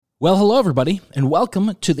Well, hello, everybody, and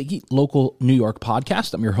welcome to the Eat Local New York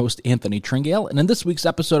podcast. I'm your host, Anthony Tringale, and in this week's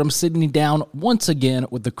episode, I'm sitting down once again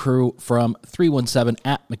with the crew from 317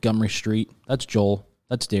 at Montgomery Street. That's Joel.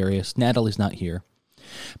 That's Darius. Natalie's not here.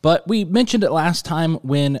 But we mentioned it last time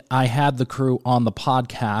when I had the crew on the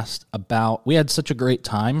podcast about, we had such a great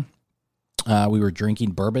time. We were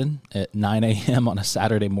drinking bourbon at 9 a.m. on a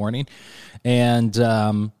Saturday morning,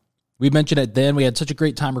 and we mentioned it then. We had such a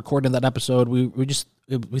great time recording that episode. We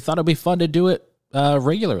thought it'd be fun to do it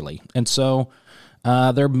regularly. And so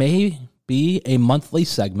there may be a monthly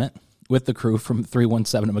segment with the crew from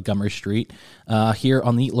 317 at Montgomery Street here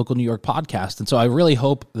on the Eat Local New York podcast. And so I really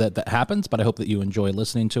hope that that happens, but I hope that you enjoy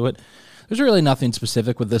listening to it. There's really nothing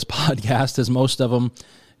specific with this podcast, as most of them,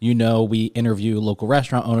 you know, we interview local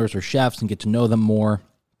restaurant owners or chefs and get to know them more.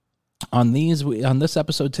 On this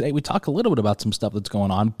episode today, we talk a little bit about some stuff that's going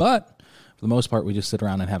on, but for the most part, we just sit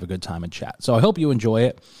around and have a good time and chat. So I hope you enjoy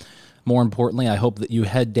it. More importantly, I hope that you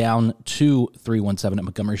head down to 317 at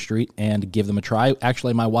Montgomery Street and give them a try.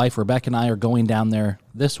 Actually, my wife, Rebecca, and I are going down there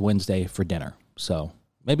this Wednesday for dinner. So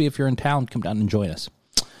maybe if you're in town, come down and join us.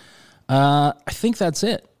 I think that's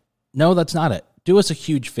it. No, that's not it. Do us a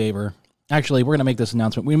huge favor. Actually, we're going to make this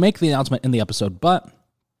announcement. We make the announcement in the episode, but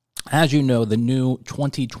as you know, the new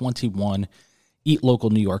 2021 Eat Local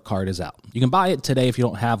New York card is out. You can buy it today if you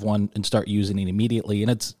don't have one and start using it immediately,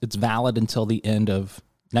 and it's valid until the end of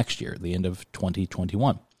next year, the end of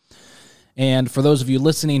 2021. And for those of you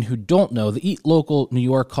listening who don't know, the Eat Local New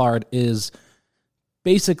York card is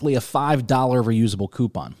basically a $5 reusable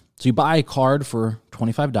coupon. So you buy a card for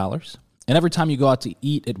 $25, and every time you go out to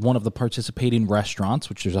eat at one of the participating restaurants,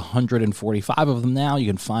 which there's 145 of them now, you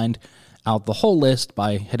can find out the whole list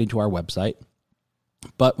by heading to our website.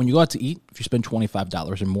 But when you go out to eat, if you spend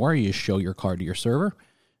 $25 or more, you just show your card to your server,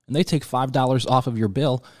 and they take $5 off of your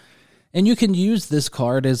bill. And you can use this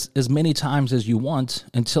card as many times as you want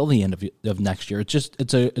until the end of next year.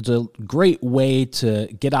 It's a great way to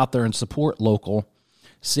get out there and support local,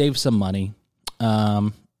 save some money,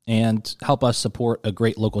 and help us support a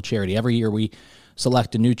great local charity. Every year we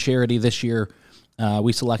select a new charity. This year,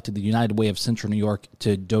 we selected the United Way of Central New York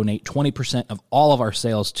to donate 20% of all of our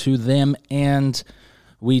sales to them, and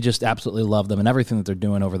we just absolutely love them and everything that they're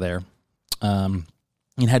doing over there. You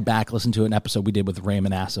can head back, listen to an episode we did with Ray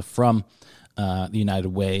Manasseh from the United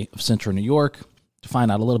Way of Central New York to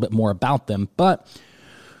find out a little bit more about them. But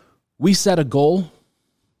we set a goal,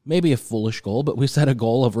 maybe a foolish goal, but we set a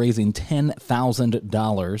goal of raising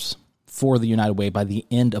 $10,000 for the United Way by the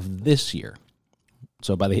end of this year.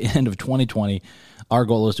 So by the end of 2020, our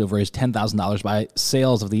goal is to have raised $10,000 by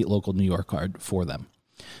sales of the Eat Local New York card for them.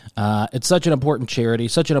 It's such an important charity,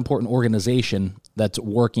 such an important organization that's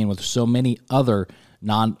working with so many other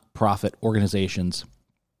nonprofit organizations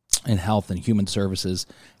in health and human services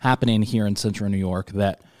happening here in Central New York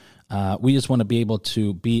that we just want to be able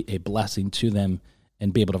to be a blessing to them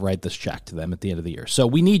and be able to write this check to them at the end of the year. So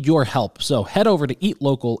we need your help. So head over to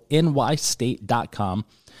eatlocalnystate.com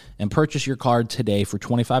and purchase your card today for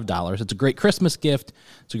 $25. It's a great Christmas gift.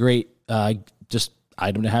 It's a great just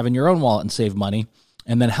item to have in your own wallet and save money,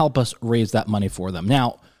 and then help us raise that money for them.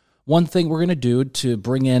 Now, one thing we're going to do to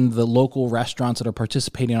bring in the local restaurants that are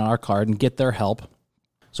participating on our card and get their help.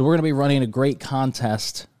 So we're going to be running a great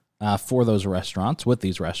contest for those restaurants, with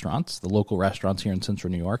these restaurants, the local restaurants here in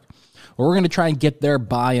Central New York, where we're going to try and get their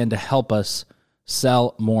buy-in to help us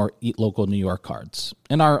sell more Eat Local New York cards.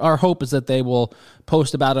 And our hope is that they will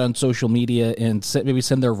post about it on social media and maybe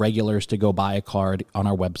send their regulars to go buy a card on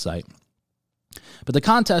our website. But the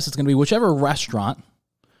contest is going to be whichever restaurant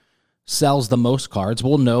sells the most cards.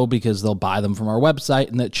 We'll know because they'll buy them from our website,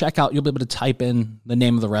 and at checkout, you'll be able to type in the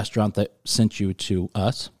name of the restaurant that sent you to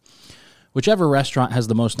us. Whichever restaurant has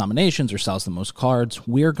the most nominations or sells the most cards,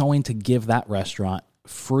 we're going to give that restaurant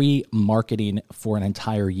free marketing for an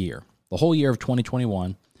entire year. The whole year of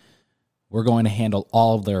 2021, we're going to handle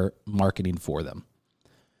all of their marketing for them.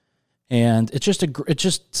 And it's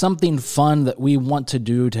just something fun that we want to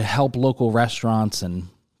do to help local restaurants and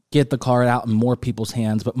get the card out in more people's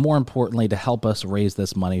hands, but more importantly, to help us raise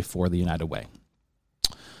this money for the United Way.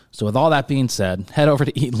 So with all that being said, head over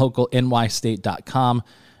to eatlocalnystate.com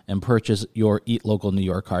and purchase your Eat Local New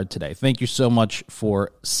York card today. Thank you so much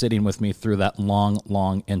for sitting with me through that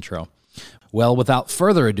long intro. Well, without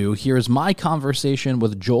further ado, here's my conversation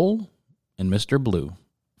with Joel and Mr. Blue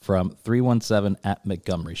from 317 at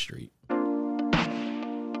Montgomery Street.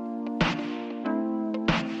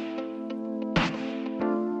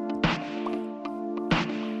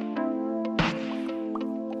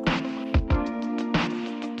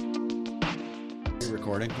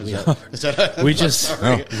 recording? We just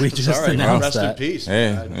announced Rest that. in peace.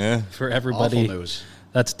 Yeah. For everybody. Awful news.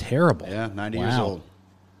 That's terrible. Yeah, 90 years old.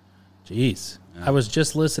 Jeez. Yeah. I was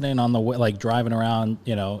just listening on the way, like driving around,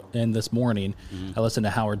 in this morning. Mm-hmm. I listened to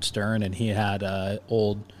Howard Stern, and he had an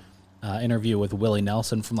old interview with Willie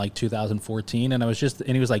Nelson from like 2014, and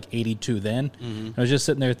he was like 82 then. Mm-hmm. I was just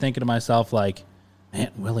sitting there thinking to myself, like,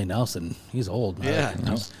 man, Willie Nelson, he's old. Yeah.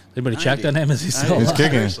 Anybody checked on him? Is he still alive? He's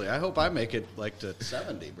kicking. Seriously, I hope I make it like to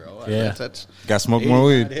 70, bro. Yeah. That's got to smoke more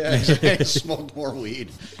weed. Yeah, exactly. Smoke more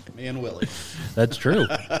weed. Me and Willie. That's true.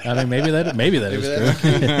 I mean, maybe that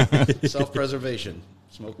is true. Self-preservation.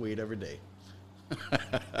 Smoke weed every day.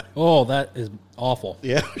 Oh, that is awful.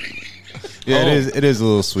 Yeah. Yeah, it is a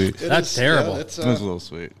little sweet. That's terrible. It's a little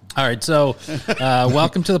sweet. All right, so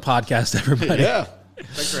welcome to the podcast, everybody. Yeah.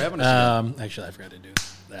 Thanks for having us. Actually, I forgot to do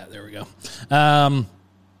that. There we go.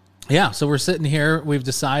 So we're sitting here. We've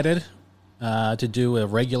decided to do a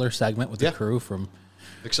regular segment with the crew from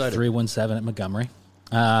 317 at Montgomery.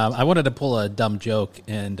 I wanted to pull a dumb joke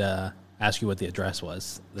and ask you what the address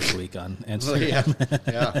was this week on Instagram.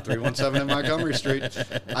 Yeah, 317 at Montgomery Street.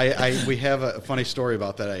 We have a funny story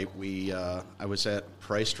about that. I was at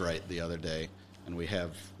Priced Right the other day, and we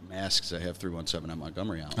have masks that have 317 at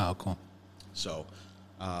Montgomery on. Oh, cool. So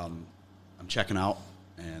I'm checking out,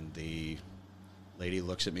 and the lady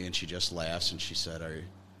looks at me, and she just laughs, and she said, "Are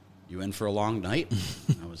you in for a long night?"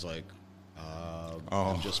 I was like,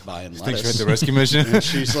 I'm just buying lettuce. Thanks for the rescue mission. And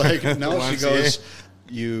she's like, no, she goes,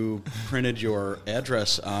 you printed your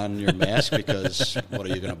address on your mask because what, are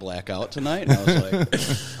you going to black out tonight? And I was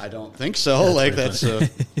like, I don't think so. That's the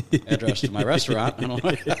address to my restaurant.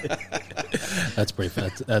 That's pretty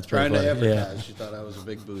fun. That's pretty Trying funny. to advertise. Yeah. She thought I was a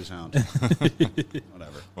big booze hound.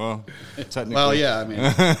 Whatever. Well, technically. Well, yeah, I mean.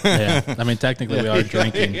 Yeah, I mean, technically we are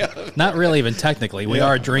drinking. Not really even technically. We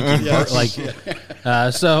are drinking.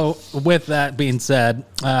 Yes. So with that being said,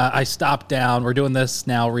 I stopped down. We're doing this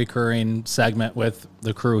now recurring segment with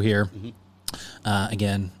the crew here. Mm-hmm.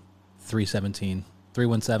 Again, 317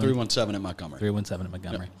 at Montgomery. 317 at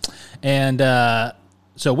Montgomery. Yep. And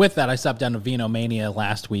so with that, I stopped down to Vino Mania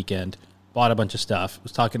last weekend, bought a bunch of stuff,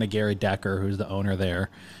 was talking to Gary Decker, who's the owner there,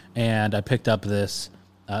 and I picked up this.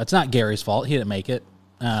 It's not Gary's fault. He didn't make it.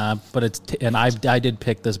 But I did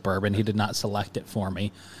pick this bourbon. He did not select it for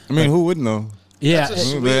me. I mean, who wouldn't know? Yeah,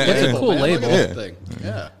 it's a cool label. Thing.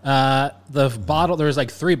 Yeah. The bottle, there was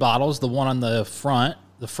like 3 bottles. The one on the front,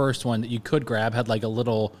 the first one that you could grab, had like a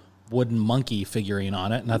little wooden monkey figurine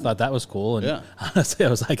on it, and I thought that was cool. And honestly, I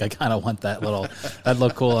was like, I kind of want that that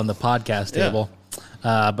looked cool on the podcast table.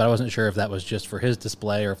 But I wasn't sure if that was just for his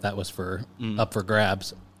display or if that was for up for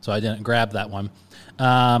grabs. So I didn't grab that one.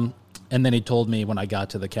 And then he told me when I got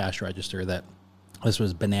to the cash register that this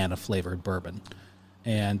was banana flavored bourbon,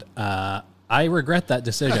 and I regret that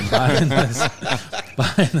decision buying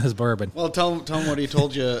this bourbon. Well, tell him what he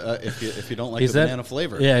told you if you don't like the banana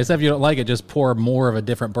flavor. Yeah, he said if you don't like it, just pour more of a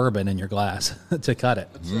different bourbon in your glass to cut it.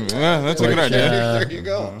 That's a good idea. There you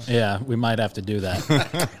go. Yeah, we might have to do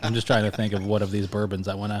that. I'm just trying to think of what of these bourbons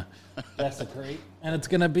I want to desecrate. And it's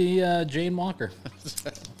going to be Jane Walker.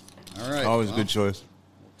 All right. Always a good choice.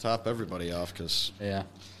 Top everybody off because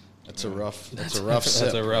that's a rough sip. That's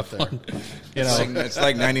a rough one. It's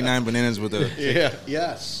like 99 bananas with a...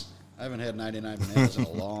 Yes. I haven't had 99 bananas in a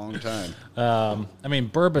long time. I mean,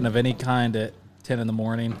 bourbon of any kind at 10 in the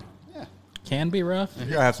morning can be rough. You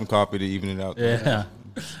gotta have some coffee to even it out. Yeah.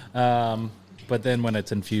 But then when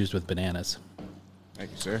it's infused with bananas.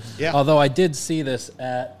 Thank you, sir. Yeah. Although I did see this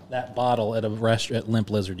at that bottle at a restaurant at Limp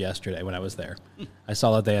Lizard yesterday when I was there. I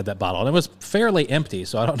saw that they had that bottle. And it was fairly empty,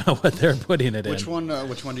 so I don't know what they're putting it in. Which one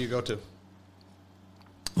do you go to?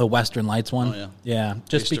 The Western Lights one? Oh, yeah. Yeah.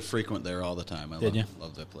 I used to frequent there all the time. I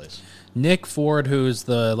love that place. Nick Ford, who's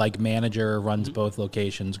the manager, runs both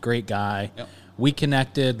locations. Great guy. Yep. We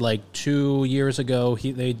connected 2 years ago.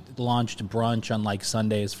 They launched brunch on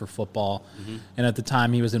Sundays for football, and at the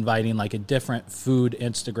time he was inviting a different food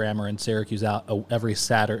Instagrammer in Syracuse out every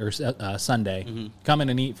Saturday or Sunday. Come in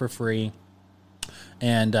and eat for free,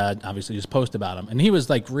 and obviously just post about him. And he was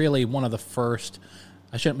really one of the first.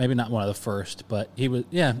 Maybe not one of the first, but he was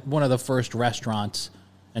one of the first restaurants,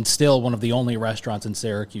 and still one of the only restaurants in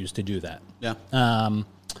Syracuse to do that. Yeah.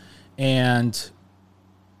 And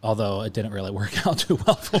although it didn't really work out too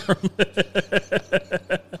well for him.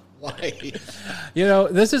 Why?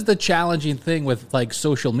 This is the challenging thing with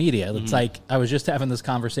social media. It's I was just having this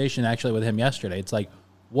conversation actually with him yesterday. It's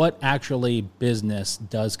what actually business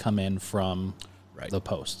does come in from the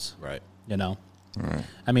posts, Right. Right.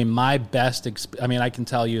 I mean, my best I can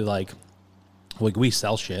tell you we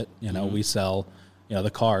sell shit, we sell the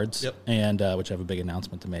cards, Yep. and which I have a big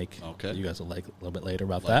announcement to make. Okay. You guys will like a little bit later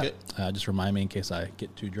about Like that. Just remind me in case I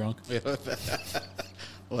get too drunk.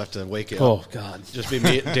 We'll have to wake you up. Oh, God. Just be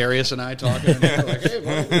me, Darius and I talking. And you're like, hey,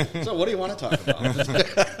 buddy, so what do you want to talk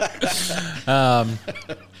about?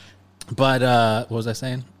 But what was I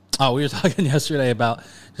saying? Oh, we were talking yesterday about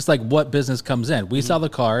just like what business comes in. We sell the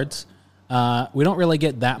cards. We don't really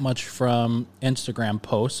get that much from Instagram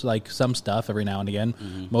posts, like some stuff every now and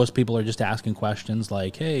again. Most people are just asking questions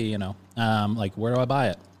like, hey, like, where do I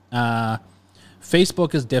buy it?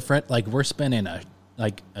 Facebook is different. Like, we're spending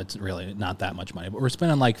it's really not that much money, but we're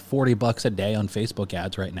spending like $40 a day on Facebook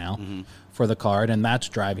ads right now for the card, and that's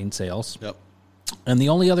driving sales. Yep. And the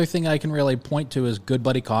only other thing I can really point to is Good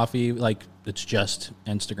Buddy Coffee. Like, it's just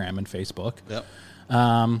Instagram and Facebook. Yep.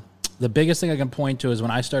 The biggest thing I can point to is when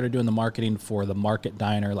I started doing the marketing for the Market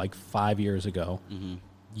Diner like 5 years ago. In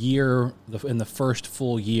the first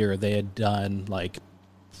full year, they had done like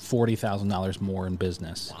 $40,000 more in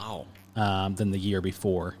business. Wow. Than the year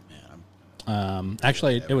before. Man,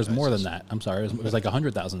 Actually, it was more than that. I'm sorry. It was like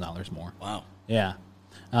 $100,000 more. wow. Yeah.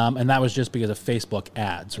 And that was just because of Facebook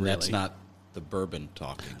ads, And really. that's not the bourbon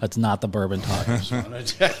talking. That's not the bourbon talking. That's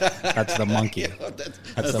the monkey.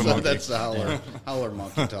 That's the monkey. That's the howler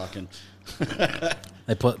monkey talking.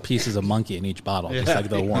 They put pieces of monkey in each bottle, just like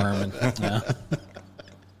the worm. And,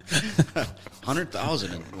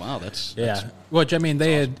 100,000. Wow, that's Which I mean,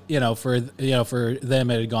 they had for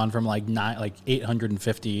them it had gone from like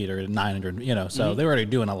 850 to 900. So they were already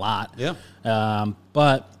doing a lot. Yeah. So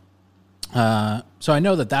I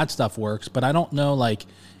know that stuff works, but I don't know like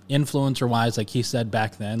influencer wise, like he said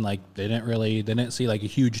back then, like they didn't see like a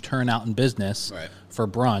huge turnout in business for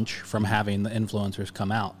brunch from having the influencers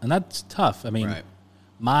come out, and that's tough. I mean,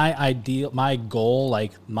 my goal,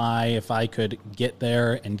 like if I could get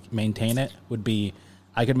there and maintain it, would be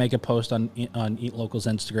I could make a post on Eat Local's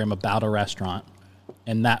Instagram about a restaurant,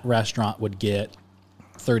 and that restaurant would get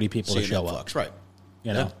 30 people to show up. Right.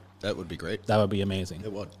 You know, that would be great. That would be amazing.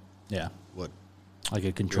 It would. Yeah. Would. I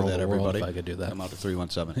could control the world everybody. if I could do that. Come out to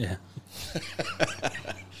 317. Yeah.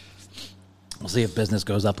 We'll see if business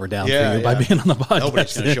goes up or down for you by being on the podcast.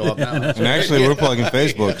 Nobody's going to show up now. And actually, we're plugging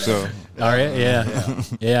Facebook, so. All right, yeah.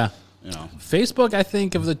 You know. Facebook, I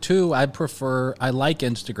think of the two, I like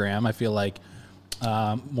Instagram. I feel like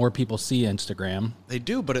more people see Instagram. They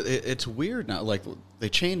do, but it's weird now. Like, they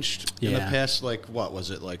changed in the past, like, what was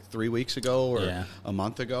it, like 3 weeks ago or a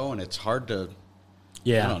month ago? And it's hard to,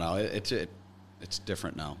 I don't know. It's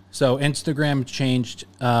different now. So Instagram changed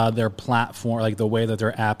their platform, like the way that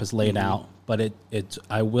their app is laid out. But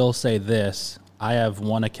I will say this. I have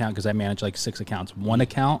one account because I manage like 6 accounts. One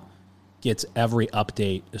account gets every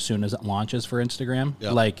update as soon as it launches for Instagram.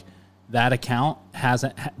 Yep. Like that account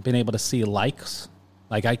hasn't been able to see likes.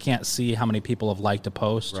 Like I can't see how many people have liked a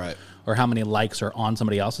post or how many likes are on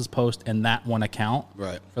somebody else's post in that one account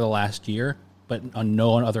for the last year. But on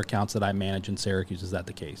no other accounts that I manage in Syracuse is that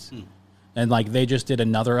the case. And like they just did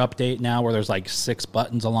another update now where there's like 6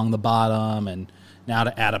 buttons along the bottom, and now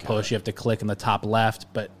to add a post you have to click in the top left,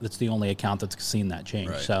 but it's the only account that's seen that change.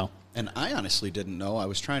 Right. So, and I honestly didn't know. I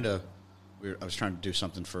was trying to do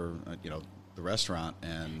something for the restaurant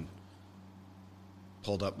and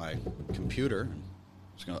pulled up my computer.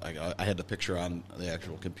 I had the picture on the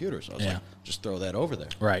actual computer, so I was like, just throw that over there.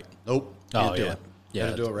 Right. Nope. Can't do it. Yeah, You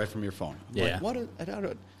got to do it right from your phone. I'm like, what?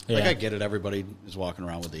 I get it. Everybody is walking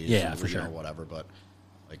around with these. Yeah, for sure. Whatever, but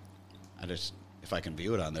like, if I can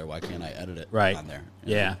view it on there, why can't I edit it on there?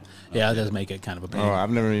 Yeah. It does make it kind of a pain. Oh, I've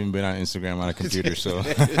never even been on Instagram on a computer, so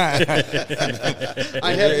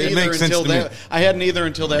I hadn't either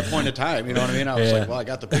until that point in time. You know what I mean? I was like, well, I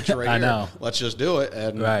got the picture right here. I know. Let's just do it.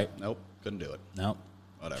 And nope, couldn't do it. Nope.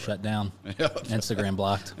 Whatever. Shut down. Instagram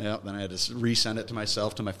blocked. Yeah. Then I had to resend it to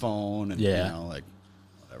myself to my phone, and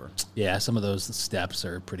whatever. Yeah, some of those steps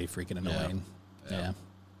are pretty freaking annoying. Yeah.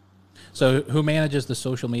 So, who manages the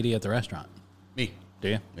social media at the restaurant? Me. Do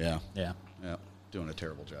you? Yeah. Yeah. Yeah. Doing a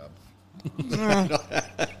terrible job.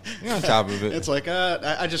 you're on top of it. It's like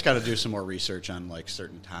I just got to do some more research on like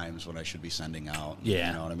certain times when I should be sending out. Yeah.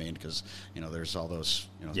 You know what I mean? Because there's all those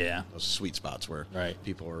those sweet spots where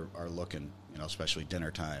people are looking. Especially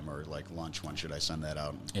dinner time or like lunch. When should I send that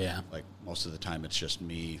out? Yeah. Like most of the time, it's just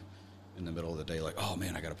me in the middle of the day. Like, oh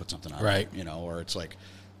man, I got to put something out. Right. Or it's like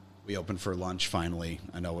we opened for lunch finally.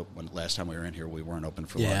 I know when last time we were in here, we weren't open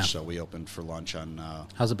for lunch, so we opened for lunch on.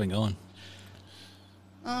 How's it been going?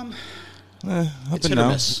 It's hit or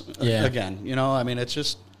miss. Yeah. Again, I mean, it's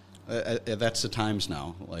just that's the times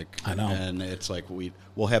now. Like, I know, and it's like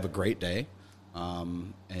we'll have a great day.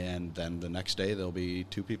 And then the next day there'll be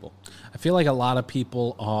 2 people. I feel like a lot of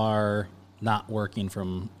people are not working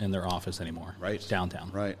in their office anymore. Right.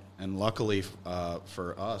 Downtown. Right. And luckily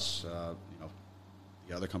for us,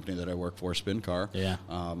 the other company that I work for, SpinCar, Yeah.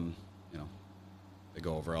 They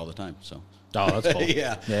go over all the time. So. Oh, that's cool.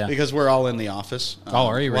 Yeah. Yeah. Because we're all in the office.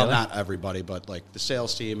 Are you really? Well, not everybody, but like the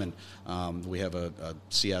sales team, and we have a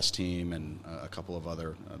CS team and a couple of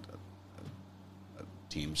other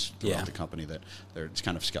teams throughout the company that it's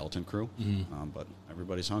kind of skeleton crew. But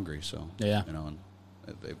everybody's hungry, so and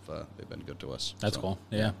they've been good to us. That's cool.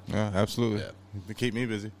 Yeah. Yeah, absolutely. Yeah. They keep me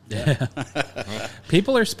busy. Yeah.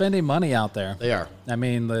 People are spending money out there. They are. I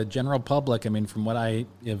mean, the general public, from what I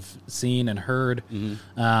have seen and heard,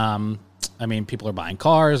 people are buying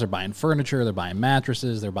cars, they're buying furniture, they're buying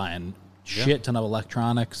mattresses, they're buying shit ton of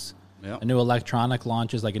electronics. Yep. A new electronic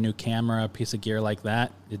launches, like a new camera, a piece of gear like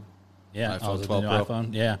that. iPhone 12 the new Pro.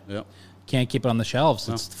 iPhone. Yeah. Yep. Can't keep it on the shelves.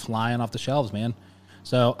 No. It's flying off the shelves, man.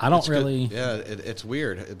 So I don't It's good. really. Yeah, it's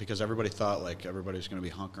weird because everybody thought like everybody was going to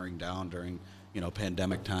be hunkering down during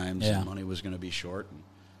pandemic times and money was going to be short. And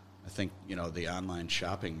I think the online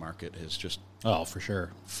shopping market has just For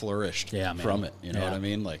sure. flourished from it. You know what I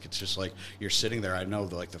mean? Like it's just like you're sitting there. I know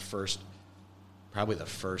like the first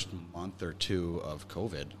month or two of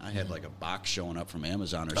COVID, I had like a box showing up from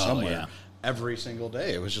Amazon or somewhere every single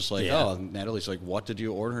day. It was just like, Natalie's like, what did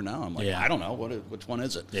you order now? I'm like, I don't know. Which one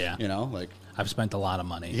is it? Yeah. Like I've spent a lot of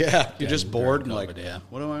money. Yeah, you're just bored and COVID, like,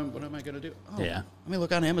 what am I going to do? Oh, Yeah. Let me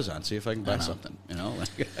look on Amazon, see if I can buy something.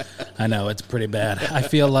 I know it's pretty bad. I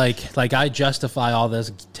feel like I justify all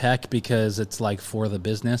this tech because it's like for the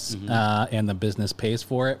business, and the business pays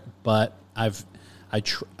for it. But I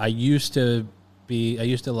used to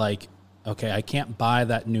like, okay, I can't buy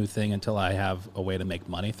that new thing until I have a way to make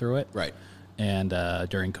money through it. Right. And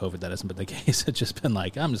during COVID, that hasn't been the case. It's just been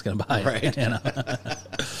like, I'm just going to buy it.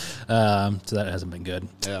 So that hasn't been good.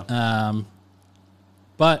 Yeah.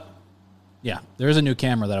 But yeah, there's a new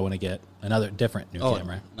camera that I want to get. Another different new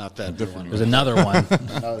camera. Not that different. There's another one.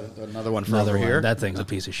 another one for over here. That thing's a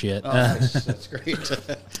piece of shit. Oh, that's great.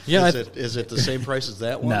 Yeah, is it the same price as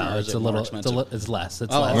that one? No, or it's is a it more little. expensive? It's less.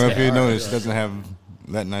 It's Well, less. if you notice, it doesn't have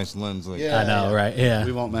that nice lens. Like I know, right? Yeah.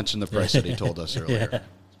 We won't mention the price that he told us earlier.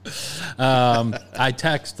 I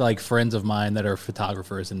text like friends of mine that are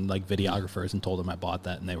photographers and like videographers and told them I bought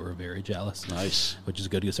that, and they were very jealous. Nice. Which is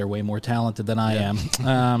good because they're way more talented than I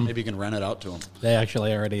am. Maybe you can rent it out to them. They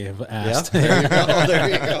actually already have asked. Yeah? There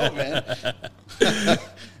you go, man.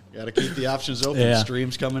 Got to keep the options open. Yeah.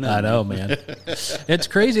 Streams coming in. I know, man. It's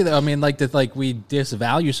crazy though. I mean, like we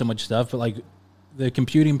disvalue so much stuff, but like the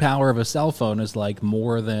computing power of a cell phone is like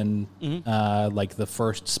more than like the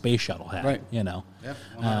first space shuttle had. Right. Yeah,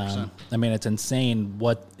 100%. I mean, it's insane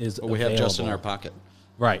what is What we have just in our pocket.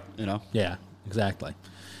 Right. Yeah, exactly.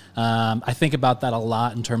 I think about that a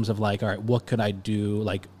lot in terms of like, all right, what could I do?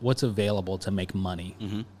 Like, what's available to make money?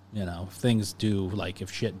 If things do, like,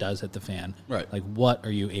 if shit does hit the fan, right? Like, what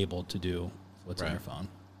are you able to do? What's on your phone?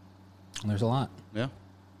 And there's a lot. Yeah,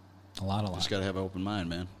 a lot. Just got to have an open mind,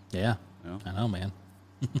 man. Yeah, I know, man.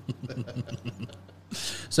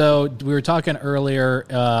 So we were talking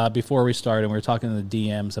earlier before we started. We were talking in the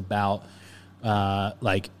DMs about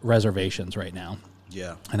like reservations right now.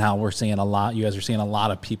 Yeah, and how we're seeing a lot. You guys are seeing a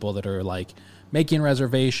lot of people that are like making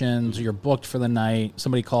reservations. You're booked for the night.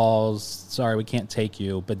 Somebody calls, sorry, we can't take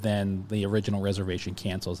you. But then the original reservation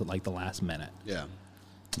cancels at like the last minute. Yeah,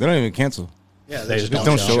 they don't even cancel. Yeah, they just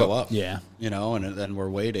don't show up. Yeah, and then we're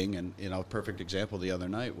waiting. And perfect example. The other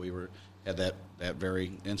night we had that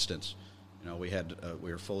very instance. We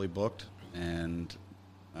were fully booked, and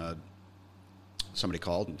somebody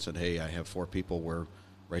called and said, "Hey, I have 4 people. We're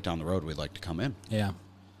right down the road. We'd like to come in." Yeah. So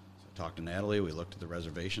I talked to Natalie. We looked at the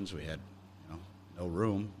reservations. We had no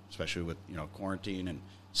room, especially with quarantine and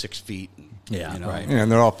 6 feet. And, right. Yeah,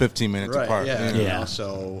 and they're all 15 minutes right, apart. Yeah.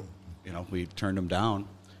 So we turned them down,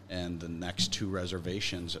 and the next 2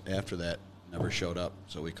 reservations after that never showed up.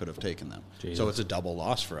 So we could have taken them. Jesus. So it's a double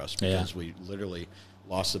loss for us because we literally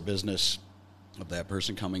lost the business of that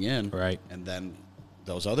person coming in, right? And then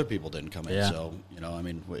those other people didn't come in. So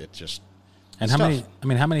it just. And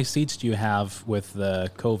how many seats do you have with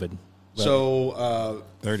the COVID? So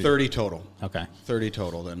 30 total. Okay, 30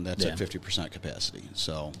 total, and that's at 50% capacity.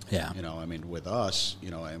 So with us,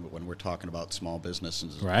 and when we're talking about small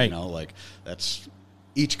businesses, right? Like that's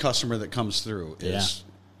each customer that comes through is.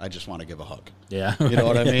 I just want to give a hug. Yeah, you know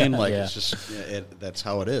what I mean. Like it's just that's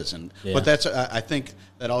how it is, but that's I think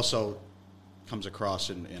that also comes across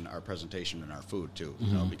in our presentation and our food too.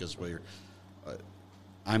 Because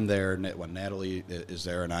I'm there when Natalie is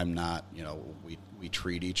there and I'm not. We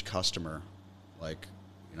treat each customer like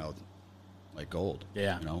like gold.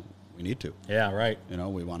 Yeah. we need to. Yeah, right. You know,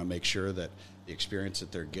 we want to make sure that the experience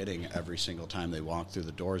that they're getting every single time they walk through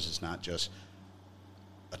the doors is not just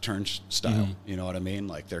a turnstile. You know what I mean?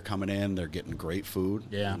 Like, they're coming in, they're getting great food,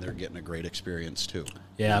 and they're getting a great experience too.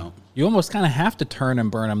 Yeah, you know? You almost kind of have to turn and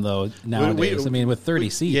burn them though nowadays. I mean, with 30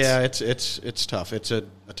 seats. Yeah, it's tough. It's a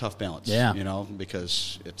tough balance. Yeah, you know,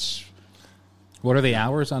 because it's. What are the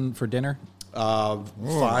hours for dinner? 5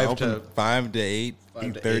 to 8,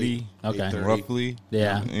 8:30. Okay, roughly.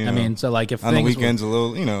 Yeah, you know, I mean, so like if on the things weekends a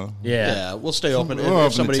little, you know. Yeah, we'll stay open. We're If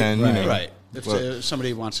open somebody, to 10, you know. right? If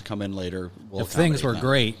somebody wants to come in later, we'll if things were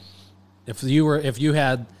accommodate great, if you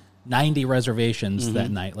had 90 reservations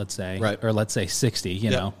that night, let's say, Right. or let's say 60, you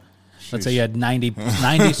know, let's say you had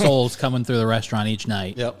 90 souls coming through the restaurant each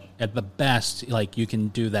night. Yep. At the best, like you can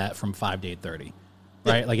do that from 5 to 8:30,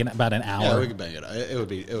 right? Like in about an hour. Yeah, we could bang it. It would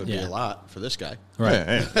be a lot for this guy. Right.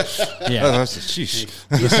 Yeah. That's sheesh.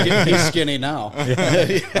 He's skinny now.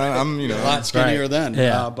 I'm A lot skinnier then.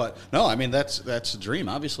 Yeah. But no, I mean that's a dream,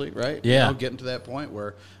 obviously, right? Yeah. You know, getting to that point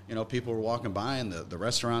where people are walking by and the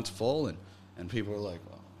restaurant's full and people are like,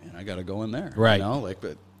 well, man, I got to go in there. Right. You know, like,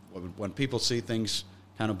 but when people see things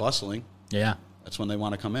kind of bustling, Yeah. that's when they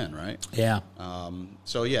want to come in, right? Yeah.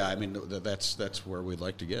 So yeah, I mean that's where we'd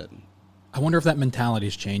like to get. I wonder if that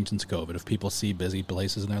mentality's changed since COVID. If people see busy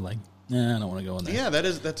places and they're like, "Nah, I don't want to go in there." Yeah,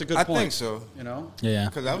 that's a good I point. think so. You know. Yeah.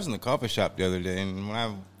 Because I was in the coffee shop the other day, and when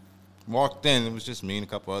I walked in, it was just me and a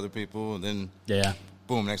couple other people. And then, Yeah.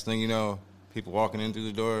 boom, next thing you know, people walking in through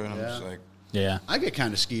the door, and I'm Yeah. just like, Yeah. I get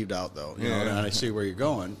kind of skeeved out though, you know, Yeah. and I see where you're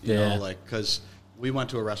going, you Yeah. know, like because we went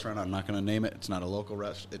to a restaurant. I'm not going to name it. It's not a local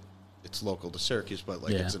it's local to Syracuse, but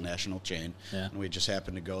like it's a national chain. Yeah. And we just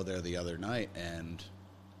happened to go there the other night, and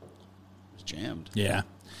it was jammed. Yeah.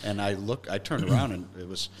 And I turned around, and it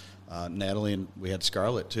was Natalie, and we had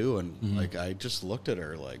Scarlett too, and like I just looked at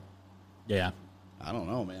her like, Yeah. I don't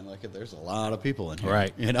know, man. Like, there's a lot of people in here,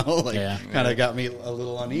 Right. You know, like, kind of got me a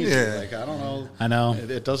little uneasy. Yeah. Like, I don't know. I know.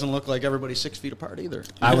 It doesn't look like everybody's 6 feet apart either.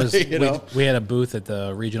 I was. you know? We had a booth at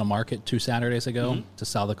the regional market 2 Saturdays ago to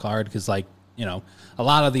sell the card because, like, a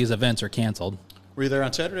lot of these events are canceled. Were you there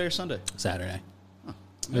on Saturday or Sunday? Saturday.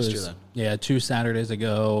 Missed you then. Yeah, 2 Saturdays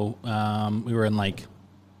ago, we were in like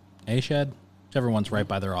A-Shed, whichever one's right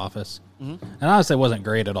by their office. And honestly, it wasn't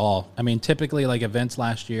great at all. I mean, typically, like events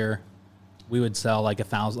last year, we would sell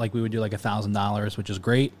like we would do like $1,000, which is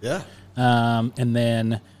great. Yeah. And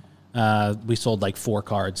then we sold like 4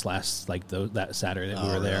 cards that Saturday that we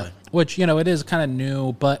were there, really? which it is kind of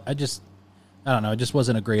new, but I don't know. It just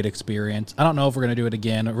wasn't a great experience. I don't know if we're going to do it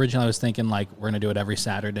again. Originally, I was thinking like we're going to do it every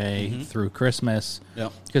Saturday through Christmas.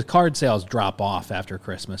 Yep. Because card sales drop off after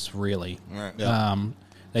Christmas, really. right. Yeah.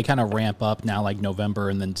 They kind of ramp up now, like November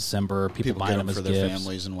and then December. People buy get them as for gifts. their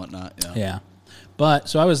families and whatnot. Yeah. Yeah. But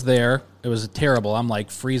so I was there. It was terrible. I'm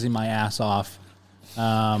like freezing my ass off.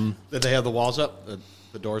 Did they have the walls up?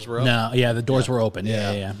 The doors were up? No, yeah, the doors were open.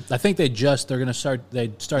 Yeah. I think they're going to start.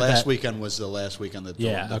 They'd start Last that weekend was the last weekend that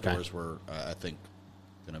the okay. doors were, I think,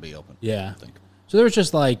 going to be open. Yeah. I think. So there was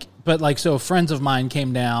just so friends of mine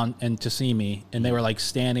came down and to see me, and they were like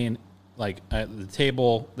standing like at the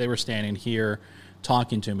table. They were standing here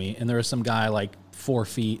talking to me, and there was some guy like 3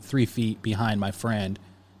 feet behind my friend.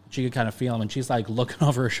 She could kind of feel him, and she's like looking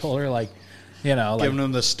over her shoulder, like, like Giving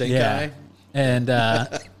them the stink eye. And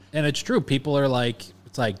and it's true. People are like,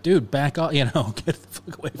 it's like, dude, back off, get the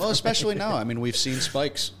fuck away. Well, especially now. I mean, we've seen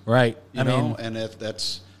spikes. Right. You know, and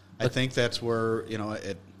I think that's where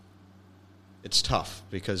it's tough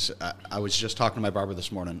because I was just talking to my barber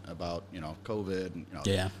this morning about COVID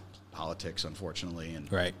and politics, unfortunately,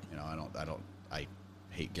 and right. I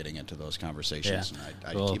hate getting into those conversations, and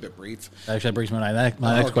I keep it brief. Actually, that brings me to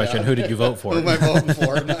my next question. God. Who did you vote for? Who am I voting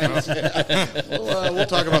for? Nice. We'll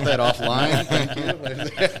talk about that offline. Thank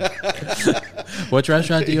you. Which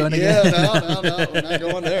restaurant do you want to get? No, we're not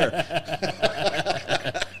going there.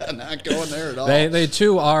 Not going there at all. They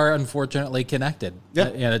too are unfortunately connected. Yeah.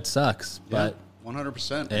 And it sucks. But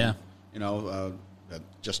 100%. Yeah. And,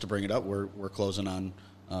 just to bring it up, we're closing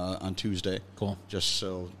on Tuesday. Cool. Just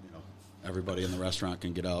so everybody in the restaurant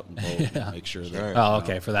can get out and vote and make sure that. Oh,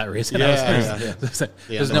 okay. For that reason, Yeah.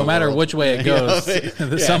 Because no matter which way it goes,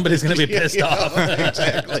 somebody's going to be pissed off.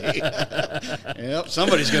 Exactly. Yep.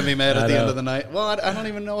 Somebody's going to be mad at the end of the night. Well, I don't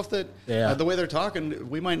even know if the way they're talking,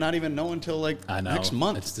 we might not even know until next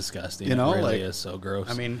month. It's disgusting. It really is so gross.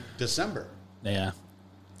 I mean, December. Yeah.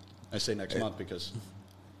 I say next month because.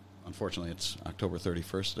 Unfortunately, it's October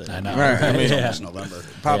 31st today. I know. Right. I mean, it's almost November.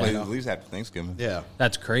 Probably at least after Thanksgiving. Yeah.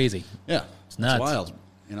 That's crazy. Yeah. It's nuts. It's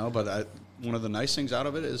wild. But one of the nice things out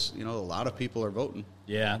of it is, a lot of people are voting.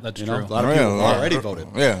 Yeah, that's A true. lot of people already voted.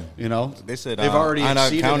 Yeah. They said they've already Onondaga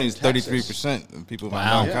exceeded County is in Texas. 33% of people in Wow.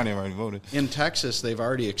 Onondaga County have already voted. In Texas, they've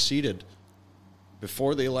already exceeded,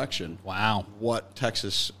 before the election, Wow. what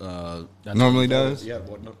Texas Normally does? Yeah.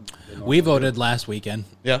 We voted last weekend.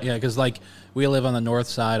 Yeah. Yeah, because, we live on the north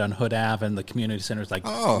side on Hood Ave, and the community center is,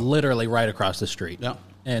 literally right across the street. Yeah.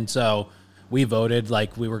 And so we voted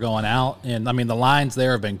we were going out. And, the lines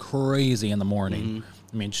there have been crazy in the morning.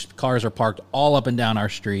 Cars are parked all up and down our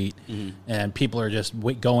street, and people are just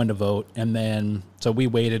going to vote. And then, so we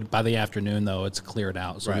waited. By the afternoon, though, it's cleared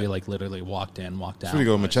out. So we, literally walked in, walked out. Should we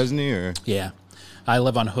go McChesney or? Yeah. I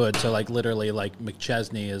live on Hood, so, literally,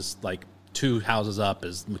 McChesney is, 2 houses up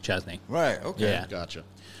is McChesney. Right, okay. Yeah. Gotcha.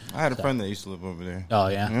 I had a friend that used to live over there. Oh,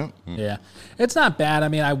 yeah? Yeah. It's not bad.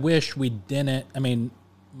 I wish we didn't.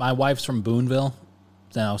 My wife's from Boonville,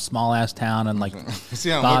 small-ass town, and, See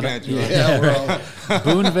how I'm looking at you.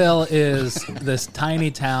 Boonville is this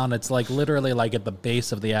tiny town. It's, literally, at the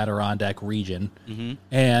base of the Adirondack region. Mm-hmm.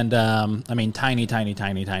 And, tiny, tiny, tiny,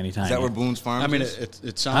 tiny, tiny. Is that where Boone's Farm is?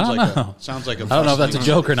 It sounds I don't know. Sounds like a. I don't know if that's a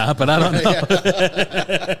joke or not, but I don't know.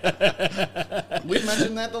 We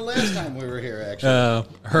mentioned that the last time we were here, actually.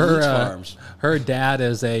 Her dad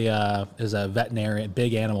is a veterinarian,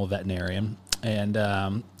 big animal veterinarian,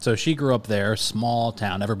 and so she grew up there, small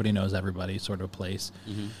town, everybody knows everybody, sort of a place.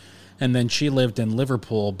 Mm-hmm. And then she lived in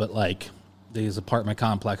Liverpool, but these apartment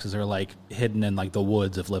complexes are hidden in the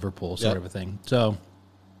woods of Liverpool, sort of a thing. So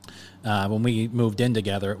when we moved in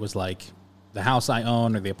together, it was the house I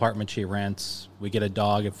own or the apartment she rents. We get a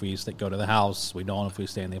dog if we go to the house. We don't if we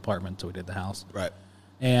stay in the apartment, so we did the house. Right.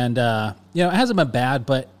 And, it hasn't been bad,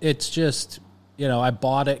 but it's just, I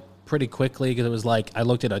bought it pretty quickly because it was I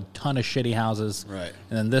looked at a ton of shitty houses. Right.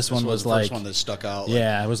 And then this one was the first one that stuck out.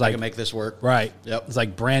 Yeah, it was I can make this work. Right. Yep. It's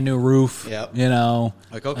brand new roof. Yep.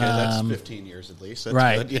 Okay, that's 15 years at least. That's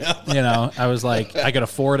right. Good. Yeah. I was I could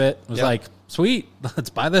afford it. It was sweet, let's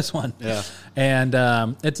buy this one. Yeah. And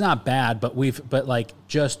it's not bad, but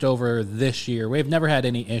just over this year, we've never had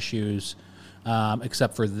any issues.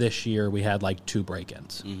 Except for this year, we had 2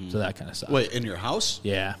 break-ins, so that kind of stuff. Wait, in your house?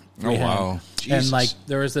 Yeah. Wow. And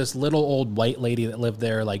there was this little old white lady that lived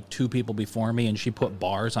there 2 people before me, and she put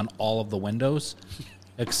bars on all of the windows,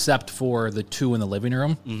 except for the 2 in the living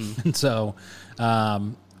room. Mm-hmm. And so,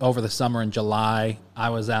 over the summer in July,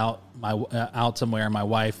 I was out somewhere. My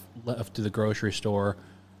wife left to the grocery store.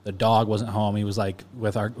 The dog wasn't home. He was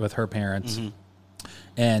with her parents. Mm-hmm.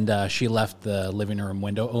 And she left the living room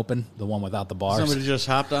window open, the one without the bars. Somebody just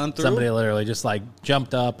hopped on through? Somebody literally just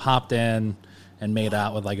jumped up, hopped in, and made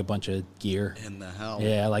out with a bunch of gear. In the hell?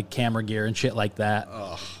 Yeah, camera gear and shit like that.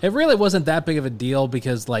 Ugh. It really wasn't that big of a deal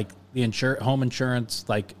because the home insurance,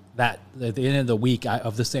 that at the end of the week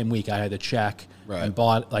of the same week, I had to check and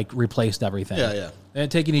bought replaced everything. Yeah, yeah. They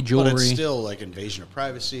didn't take any jewelry. But it's still invasion of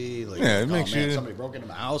privacy. It makes you. Somebody broke into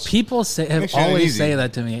my house. People always say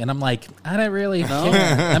that to me, and I'm like, I don't really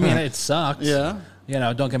care. It sucks. Yeah.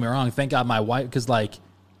 Don't get me wrong. Thank God my wife, because Does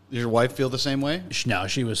your wife feel the same way? no,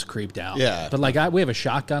 she was creeped out. Yeah. But we have a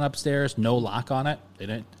shotgun upstairs, no lock on it. They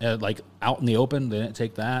didn't out in the open. They didn't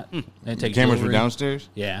take that. They didn't take Cameras jewelry. were downstairs?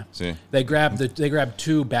 Yeah. See. They grabbed 2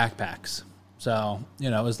 backpacks. So,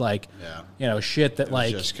 it was shit that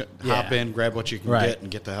Just hop in, grab what you can get,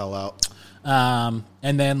 and get the hell out.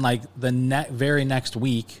 And then the very next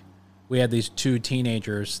week, we had these 2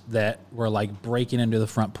 teenagers that were breaking into the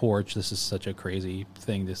front porch. This is such a crazy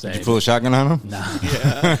thing to say. Did you pull a shotgun on them? No.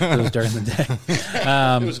 It was during the day.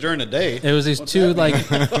 It was during the day. It was these 2 they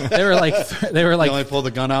were You only pull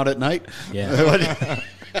the gun out at night? Yeah.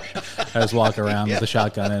 I just walk around with a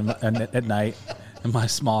shotgun and at night in my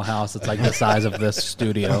small house. It's the size of this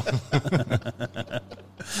studio.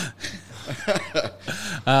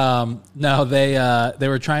 No, they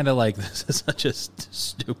were trying to this is such a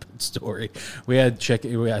stupid story. We had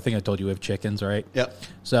chicken. I think I told you we have chickens, right? Yep.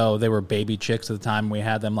 So they were baby chicks at the time. We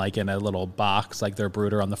had them in a little box, their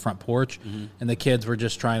brooder on the front porch, and the kids were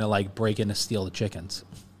just trying to break in to steal the chickens.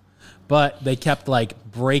 But they kept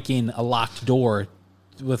breaking a locked door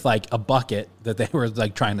with a bucket that they were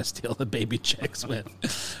trying to steal the baby chicks with.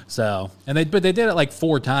 So, but they did it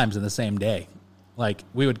 4 times in the same day.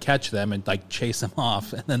 We would catch them and chase them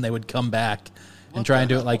off, and then they would come back and try and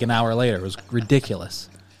do it an hour later. It was ridiculous.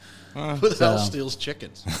 Who the hell steals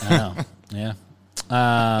chickens? I know.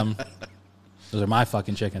 Yeah. Those are my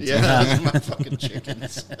fucking chickens. Yeah, those are my fucking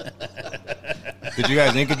chickens. Did you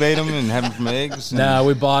guys incubate them and have them from eggs? No,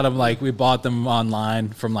 we bought them we bought them online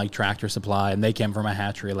from Tractor Supply, and they came from a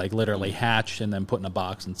hatchery, literally hatched and then put in a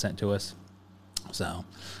box and sent to us. So,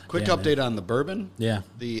 Quick yeah, update on the bourbon. Yeah.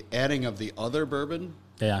 The adding of the other bourbon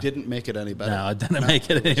didn't make it any better. No, it didn't make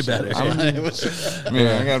it any better.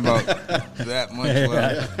 I got about that much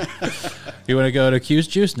left. You want to go to Q's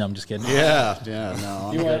Juice? No, I'm just kidding. Yeah,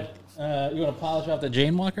 no. You want to polish off the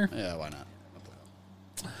Jane Walker? Yeah, why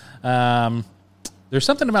not? There's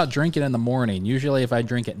something about drinking in the morning. Usually if I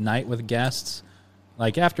drink at night with guests,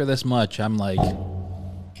 like after this much, I'm like,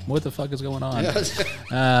 what the fuck is going on?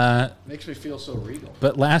 Makes me feel so regal.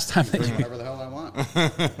 But last time Whatever the hell I want.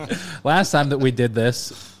 last time that we did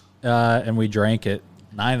this and we drank at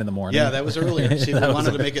 9 in the morning. Yeah, that was earlier. See, we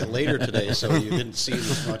wanted to make it later today so you didn't see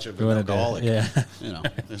as much of an alcoholic. Yeah. You know,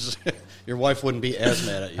 your wife wouldn't be as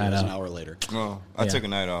mad at you as an hour later. Well, I took a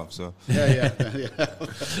night off, so. Yeah.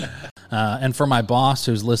 And for my boss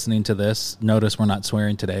who's listening to this, notice we're not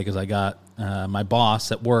swearing today because I got my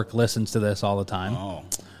boss at work listens to this all the time. Oh.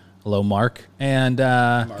 Hello, Mark. And Did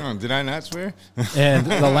I not swear? and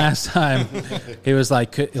the last time he was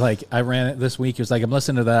like I ran it this week. He was like, I'm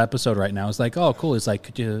listening to that episode right now. I was like, oh, cool. He's like,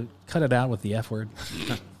 could you cut it out with the F word?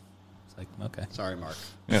 It's like, okay. Sorry, Mark.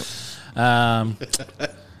 Yep.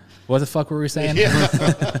 What the fuck were we saying?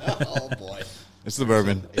 Oh, boy. It's the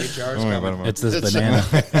bourbon. HR's Don't worry about coming. it. It's this banana.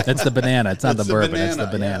 It's the banana. It's not It's the the bourbon. It's the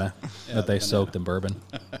banana, banana yeah. that they banana. soaked in bourbon.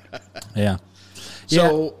 Yeah.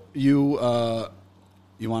 So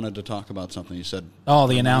you wanted to talk about something. You said. Oh,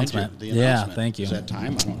 the remind announcement. you, Yeah, thank you. Is that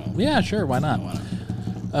time? I don't know. Yeah, sure. Why not? Wait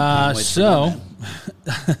for So,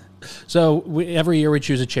 you, so every year we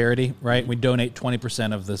choose a charity, right? We donate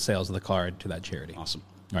 20% of the sales of the card to that charity. Awesome.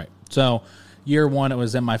 Right. So, year 1, it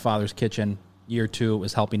was in my father's kitchen. Year 2, it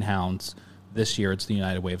was Helping Hounds. This year, it's the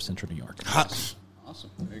United Way of Central New York. Awesome.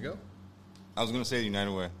 There you go. I was going to say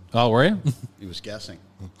United Way. Oh, were you? He was guessing.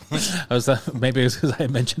 I was maybe it was because I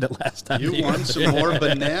mentioned it last time. You want some more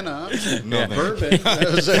banana No, bourbon?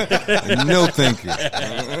 No, thank you.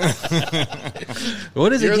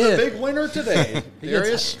 What is You're it? the big winner today,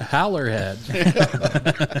 Darius. Howlerhead.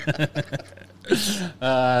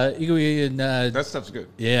 That stuff's good.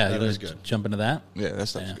 Yeah, That you is wanna good. jump into that. Yeah, that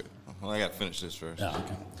stuff's good. Well, I got to finish this first. Oh,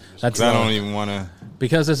 okay. 'Cause That's I don't even want to.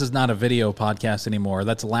 because this is not a video podcast anymore.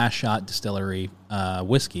 That's Last Shot Distillery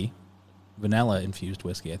whiskey, vanilla infused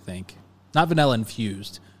whiskey. I think not vanilla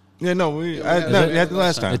infused. Yeah, no, we had the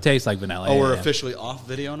last time. It tastes like vanilla. Oh, yeah, we're yeah. officially off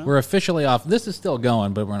video now? We're officially off. This is still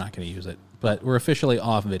going, but we're not going to use it. But we're officially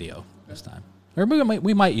off video this time. Or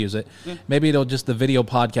we might use it. Yeah. Maybe the video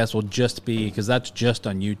podcast will just be, because that's just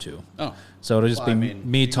on YouTube. Oh. So it'll just Well, be I mean,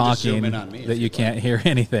 me you can just zoom talking in on me if that you you'd can't hear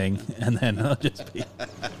anything, and then it'll just be.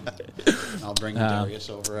 I'll bring Darius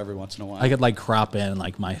over every once in a while. I could like crop in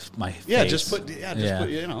like my face. yeah, just put, you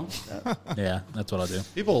know. Yeah, that's what I'll do.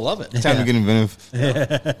 People love it. Time to get inventive.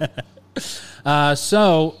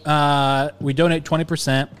 So we donate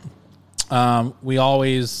 20%. We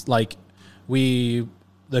always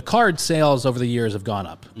the card sales over the years have gone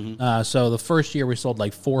up. So the first year we sold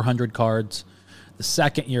like 400 cards. The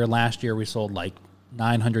second year, last year, we sold like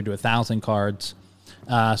 900 to 1,000 cards.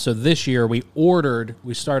 So this year we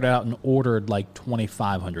started out and ordered like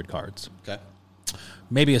 2,500 cards. Okay.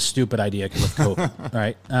 Maybe a stupid idea because of COVID,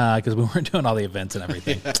 right? Because we weren't doing all the events and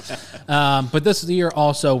everything. But this year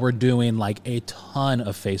also we're doing like a ton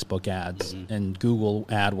of Facebook ads and Google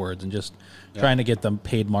AdWords and just trying to get the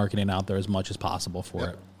paid marketing out there as much as possible for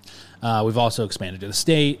it. We've also expanded to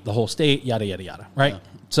the whole state, yada, yada, yada, right? Yeah.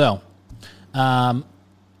 So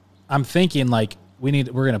I'm thinking like we're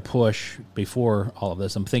going to push before all of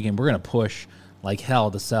this. I'm thinking we're going to push like hell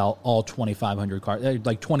to sell all 2,500 cards,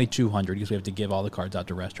 like 2,200 because we have to give all the cards out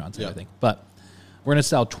to restaurants and everything. But we're going to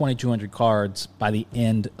sell 2,200 cards by the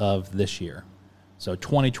end of this year. So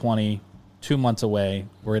 2020, 2 months away,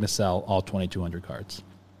 we're going to sell all 2,200 cards.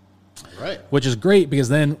 Right. Which is great because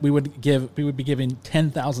then we would be giving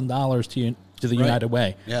 $10,000 to the United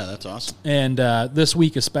Way. Yeah, that's awesome. And this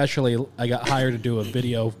week especially, I got hired to do a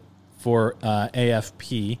video for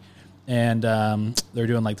AFP. And they're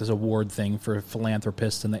doing like this award thing for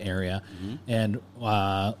philanthropists in the area. And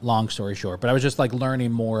long story short, but I was just like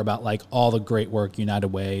learning more about like all the great work United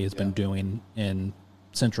Way has been doing in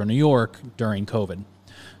Central New York during COVID.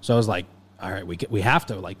 So I was like, all right, we have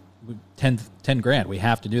to like 10 grand. We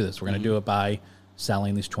have to do this. We're going to do it by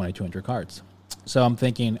selling these 2,200 cards. So I'm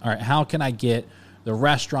thinking, all right, how can I get the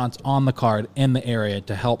restaurants on the card in the area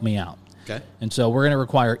to help me out? Okay. And so we're going to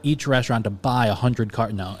require each restaurant to buy 100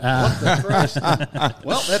 cards. No. What the Christ?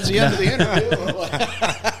 Well, that's the end of the interview.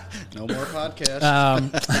 No more podcast.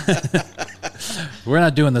 We're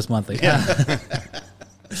not doing this monthly.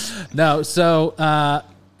 No. So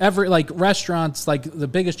every like restaurants, like the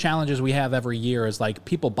biggest challenges we have every year is like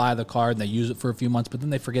people buy the card and they use it for a few months, but then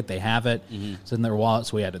they forget they have it. It's in their wallet.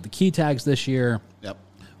 So we added the key tags this year. Yep.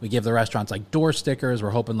 We give the restaurants like door stickers. We're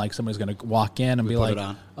hoping like somebody's going to walk in and be put like, it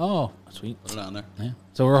on. "Oh, sweet." Put it on there. Yeah.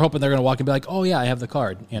 So we're hoping they're going to walk and be like, "Oh yeah, I have the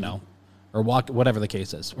card," or walk, whatever the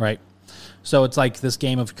case is, right? So it's like this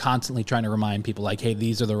game of constantly trying to remind people like, "Hey,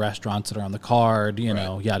 these are the restaurants that are on the card,"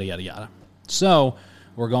 yada yada yada. So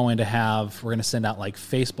we're going to send out like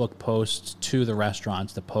Facebook posts to the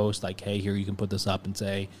restaurants to post like, "Hey, here you can put this up and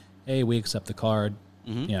say, hey, we accept the card."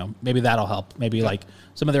 Maybe that'll help. Maybe like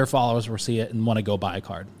some of their followers will see it and want to go buy a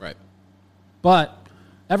card. Right. But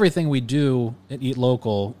everything we do at Eat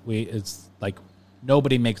Local, it's like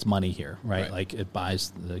nobody makes money here, right? Like it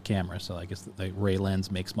buys the camera, so I guess the Ray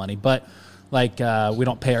Lens makes money. But like we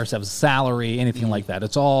don't pay ourselves a salary, anything like that.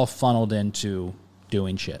 It's all funneled into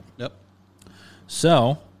doing shit. Yep.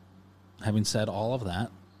 So, having said all of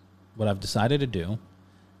that, what I've decided to do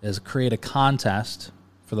is create a contest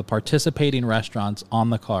for the participating restaurants on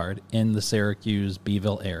the card in the Syracuse,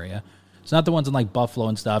 Beeville area. It's not the ones in like Buffalo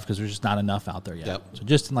and stuff because there's just not enough out there yet. Yep. So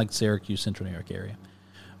just in like Syracuse, Central New York area,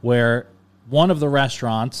 where one of the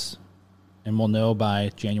restaurants, and we'll know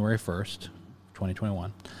by January 1st,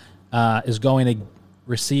 2021, is going to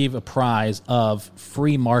receive a prize of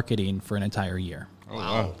free marketing for an entire year. Oh,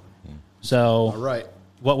 wow. So All right.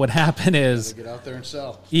 what would happen is Get out there and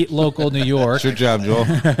sell. Eat Local New York. Good job, Joel.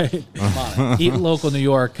 Eat Local New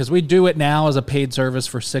York, because we do it now as a paid service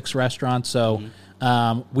for 6 restaurants. So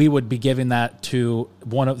we would be giving that to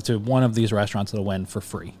one of these restaurants that'll win for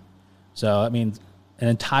free. So I mean,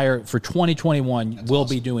 for 2021, we'll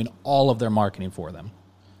be doing all of their marketing for them.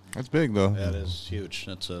 That's big, though. That is huge.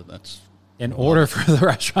 That's In order for the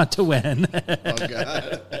restaurant to win, oh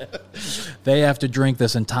god. they have to drink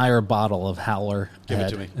this entire bottle of Howler. Give it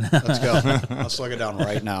to me. Let's go. I'll slug it down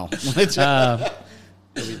right now. He'll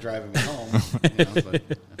be driving me home.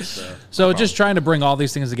 So just trying to bring all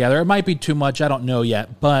these things together. It might be too much. I don't know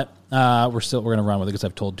yet, but we're going to run with it because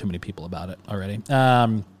I've told too many people about it already.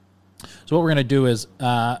 So what we're going to do is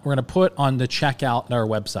we're going to put on the checkout at our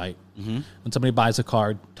website, when somebody buys a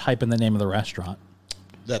card, type in the name of the restaurant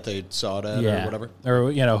that they saw it at or whatever.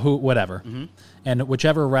 Or whatever. And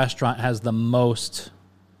whichever restaurant has the most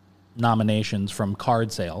nominations from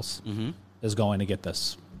card sales is going to get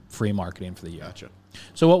this free marketing for the year. Gotcha.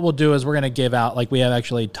 So what we'll do is we're going to give out, like we have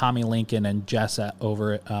actually Tommy Lincoln and Jess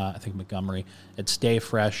over at, I think, Montgomery at Stay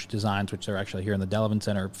Fresh Designs, which they're actually here in the Delavan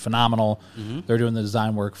Center. Phenomenal. They're doing the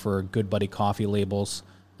design work for Good Buddy coffee labels.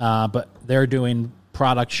 But they're doing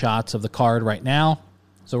product shots of the card right now.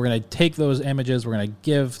 So we're going to take those images. We're going to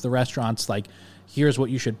give the restaurants, like, here's what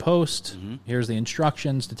you should post. Here's the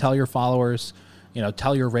instructions to tell your followers,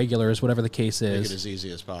 tell your regulars, whatever the case is. Make it as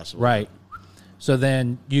easy as possible. Right. So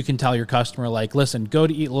then you can tell your customer, like, listen, go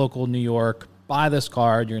to Eat Local New York, buy this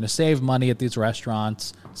card. You're going to save money at these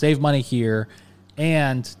restaurants, save money here,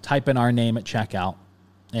 and type in our name at checkout,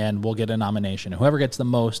 and we'll get a nomination. Whoever gets the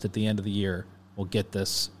most at the end of the year will get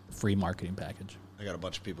this free marketing package. I got a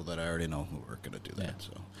bunch of people that I already know who are going to do that.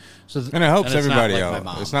 And it helps everybody like out.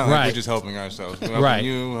 my mom. It's not like we're just helping ourselves. We're helping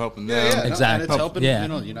you, helping them. Yeah, exactly. And it's helping,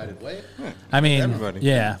 Yeah. United Way. Yeah. I mean, everybody.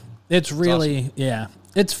 Yeah. It's really, awesome.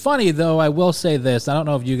 It's funny, though. I will say this. I don't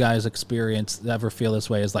know if you guys ever feel this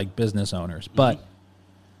way as, like, business owners. But,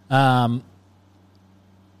 and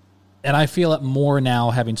I feel it more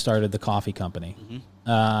now having started the coffee company.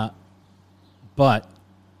 But,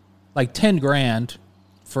 like, 10 grand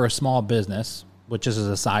for a small business, which is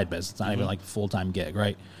a side business. It's not even, like, a full-time gig,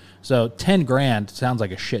 right? So 10 grand sounds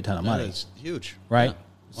like a shit ton of money. That is huge. Right?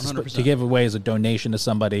 Yeah, 100%. To give away as a donation to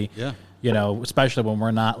somebody. Yeah. Especially when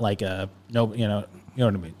we're not like you know what I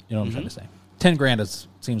mean? You know what I'm trying to say? 10 grand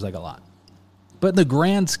seems like a lot. But in the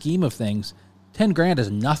grand scheme of things, 10 grand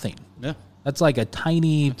is nothing. Yeah. That's like a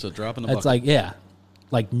tiny... It's a drop in the bucket. It's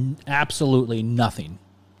like, absolutely nothing.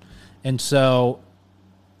 And so,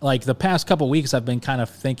 like, the past couple weeks, I've been kind of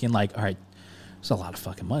thinking, like, all right, it's a lot of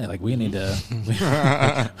fucking money. Like, we need to...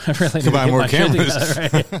 I really need to buy get more my shit cameras.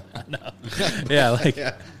 together, right? I know. Yeah, like...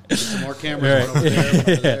 Yeah. Some more cameras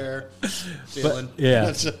over there. Ceiling. But,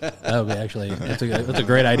 yeah, that would be actually that's a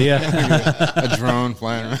great idea. A drone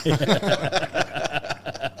flying around.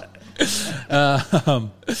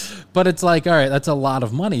 But it's like, all right, that's a lot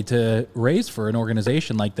of money to raise for an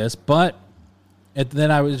organization like this. But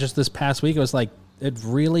then I was just this past week, I was like, it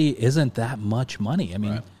really isn't that much money. I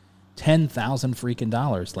mean, $10,000 freaking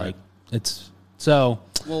dollars. Like it's so.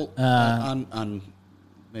 Well, on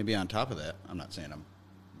maybe on top of that, I'm not saying I'm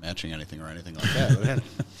matching anything or anything like that.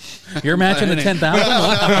 You're matching the 10,000.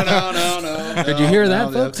 No. Did you hear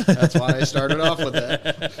that, folks? That's why I started off with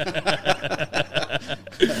that.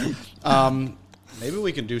 Maybe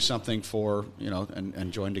we can do something for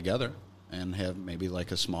and join together and have maybe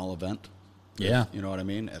like a small event. Yeah. You know what I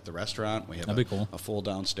mean? At the restaurant, we have That'd be cool. a full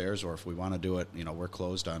downstairs, or if we want to do it, we're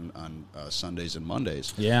closed on Sundays and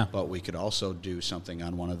Mondays. Yeah. But we could also do something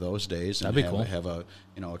on one of those days and That'd be cool. have a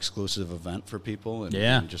exclusive event for people and,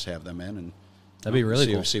 Yeah. and just have them in and That'd be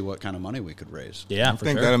really cool. See what kind of money we could raise. Yeah, I for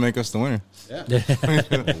think sure. that'll make us the winner. Yeah.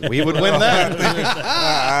 We would win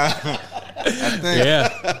that.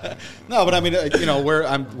 Yeah. No, but I mean,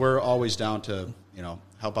 we're always down to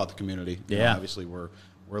help out the community. Yeah. Obviously, we're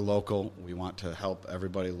local. We want to help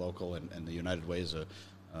everybody local, and the United Way is a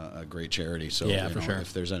great charity. So Yeah, for sure.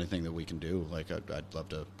 If there's anything that we can do, like I'd love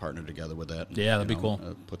to partner together with that. And, Yeah, that'd be cool.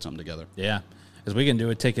 Put something together. Yeah. Because we can do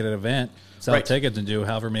a ticket at an event, sell Right. tickets, and do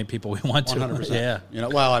however many people we want to. 100%. Yeah.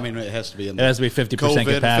 Well, I mean, it has to be in. It has to be 50%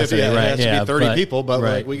 COVID, capacity, 50, right? It has to be 30 people, but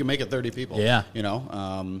right. like, we can make it 30 people. Yeah.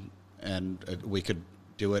 And we could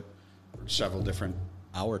do it several different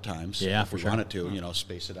hour times. Yeah, if for we sure. wanted to,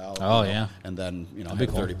 space it out. Oh, yeah. And then have be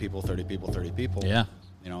cool. 30 people, 30 people, 30 people. Yeah.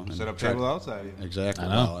 And Set up try- table outside. Exactly. I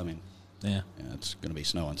know. Well, I mean, Yeah. it's going to be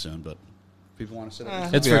snowing soon, but people want to sit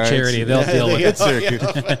at It's Yeah, for it's- charity. They'll deal with it. It's Syracuse.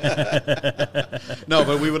 No,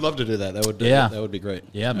 but we would love to do that. That would Yeah. be great.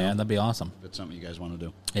 Yeah, man. That'd be awesome. If it's something you guys want to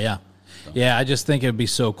do. Yeah. Yeah, I just think it would be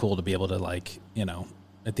so cool to be able to, like,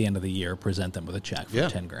 at the end of the year, present them with a check for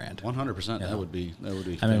 $10,000. 100%. You know? That would be I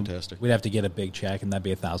mean, fantastic. we'd have to get a big check, and that'd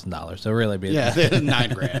be $1,000. So really, be Yeah,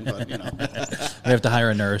 $9,000, but we have to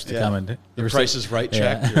hire a nurse to Yeah. come and the Price is Right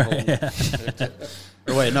check. Yeah. Your whole,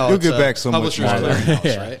 or wait, no, You'll it's get back so much Publishers more. Clearinghouse,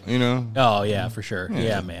 Yeah. right? Oh yeah, for sure.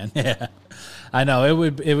 Yeah, man. Yeah, I know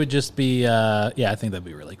it would just be. I think that'd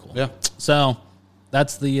be really cool. Yeah. So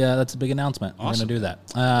that's the big announcement. Awesome. We're gonna do that.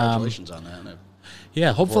 Congratulations on that.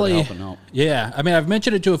 Yeah, hopefully. helping out. Yeah, I mean, I've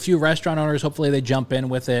mentioned it to a few restaurant owners. Hopefully, they jump in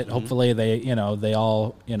with it. Hopefully, they they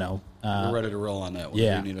all We're ready to roll on that. What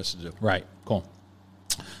yeah. do you need us to do? Right. Cool.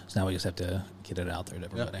 So now we just have to get it out there to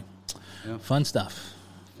everybody. Yeah. Fun stuff.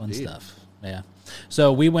 Indeed. Stuff. Yeah.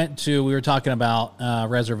 So we were talking about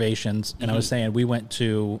reservations, and I was saying we went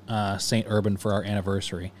to St. Urban for our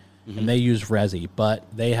anniversary, and they use Resi, but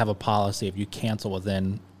they have a policy if you cancel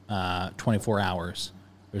within 24 hours,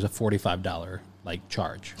 there's a $45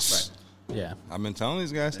 charge. Right. Yeah. I've been telling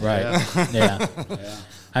these guys. Right. Yeah. Yeah.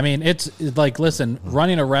 I mean, it's like, listen,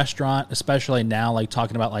 running a restaurant, especially now, like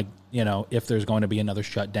talking about if there's going to be another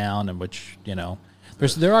shutdown, and which,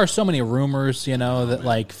 there are so many rumors,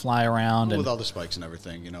 that fly around. With And all the spikes and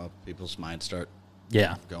everything, people's minds start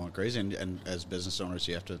yeah. going crazy. And as business owners,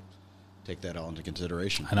 you have to take that all into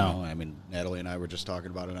consideration. I know. I mean, Natalie and I were just talking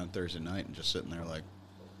about it on Thursday night and just sitting there like,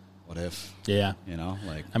 what if? Yeah.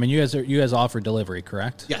 Like. I mean, you guys offer delivery,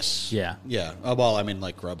 correct? Yes. Yeah. Yeah. Well, I mean,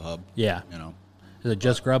 like Grubhub. Yeah. Is it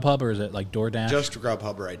just Grubhub or is it like DoorDash? Just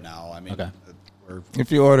Grubhub right now. I mean, Okay. we're. If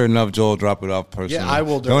you order enough, Joel, drop it off personally. Yeah, I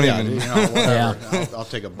will do. Don't Yeah, even. whatever. Yeah. I'll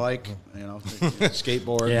take a bike,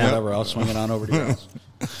 skateboard, Yeah. whatever. I'll swing it on over to your house.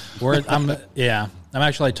 I'm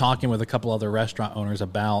actually talking with a couple other restaurant owners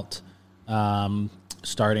about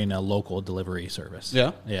starting a local delivery service.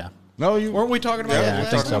 Yeah? Yeah. No, you Weren't we talking about Yeah, that I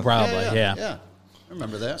last think so, time? probably, yeah. Yeah. I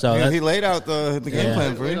remember that. So he that, laid out the game Yeah.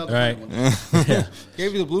 plan for you. Right. Yeah.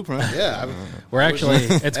 Gave you the blueprint. we're actually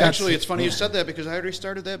It's funny you said that because I already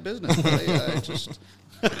started that business. I just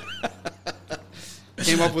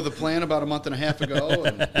came up with a plan about a month and a half ago.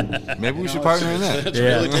 And, Maybe we should partner in that. It's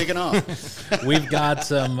Yeah. really taken off. we've got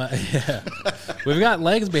some we've got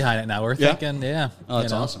legs behind it now. We're Yeah? thinking, yeah. Oh,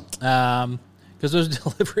 that's awesome. Because those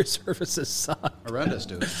delivery services suck. Horrendous,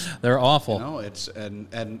 dude. They're awful. It's and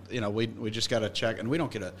we just got to check, and we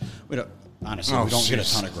don't honestly Oh, we don't get a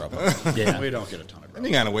jeez. ton of grub. Yeah. We don't get a ton of And grub.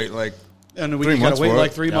 you gotta wait like And we 3 got months to wait for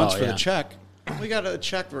like it. 3 months for yeah. the check. We got a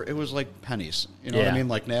check where it was like pennies. You know what Yeah. I mean?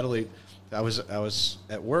 Like Natalie, I was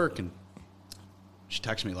at work and she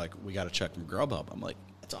texted me like, "We got a check from Grubhub." I'm like,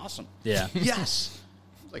 "That's awesome." Yeah. Yes.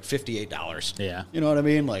 Like $58. Yeah. You know what I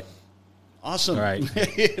mean? Like, awesome. Right.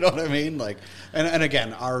 You know what I mean? Like, and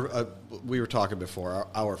again, we were talking before.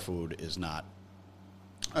 Our food is not.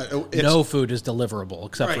 It's, No food is deliverable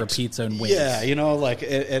except for a right. pizza and wings. Yeah, like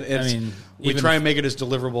it's. I mean, we even try if- and make it as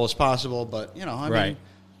deliverable as possible, but I Right. mean,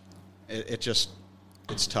 it's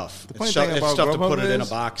tough. funny It's thing tough, about to Grubhub put it in a is-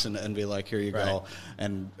 box and be like, here you Right. go,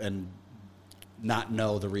 and not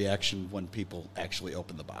know the reaction when people actually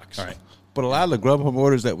open the box. All right. But a lot of the Grubhub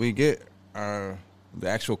orders that we get are the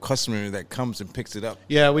actual customer that comes and picks it up.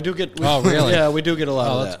 Yeah, we do get. Oh, really? Yeah, we do get a lot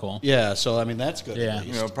of that. That's cool. Yeah, so I mean that's good. Yeah. at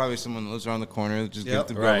You least. know, probably someone that lives around the corner, just Yep. get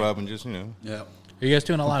the grub Right. up and just, you know, Yeah. Are you guys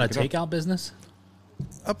doing a lot of Pick it takeout business?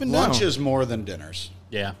 up and down. Lunch is more than dinners.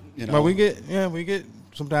 Yeah. You know. But we get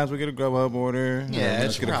sometimes we get a Grubhub order. You know, Yeah, let's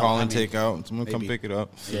it's get a prob- call I and mean, takeout, and someone come maybe- pick it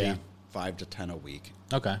up. maybe Yeah. 5 to 10 a week.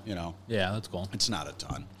 Okay. You know, Yeah, that's cool. it's not a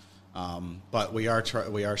ton, but we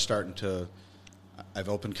are starting to. I've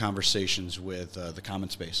opened conversations with the Common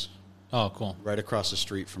Space Oh, cool. right across the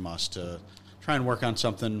street from us to try and work on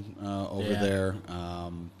something over Yeah. there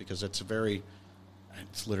because it's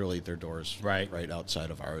literally their doors Right.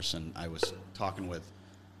 outside of ours. And I was talking with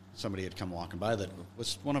somebody had come walking by that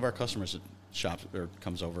was one of our customers that shops or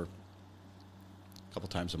comes over a couple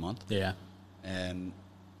times a month. Yeah. And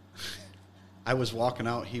I was walking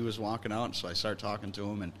out, he was walking out, and so I started talking to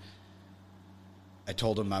him, and I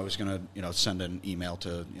told him I was going to, send an email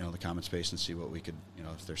to, the Common Space and see what we could,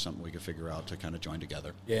 if there's something we could figure out to kind of join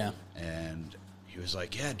together. Yeah. And he was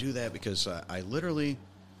like, yeah, do that, because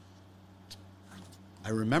I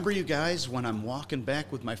remember you guys when I'm walking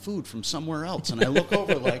back with my food from somewhere else, and I look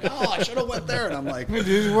over like, oh, I should have went there, and I'm like,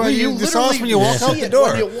 Well, you saw us when you walk out see the it door.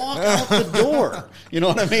 When you walk out the door, you know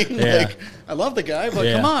what I mean? Yeah. Like, I love the guy, but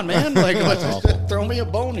Yeah. come on, man, like, let's throw me a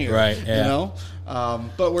bone here, Right, yeah. You know.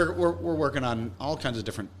 But we're working on all kinds of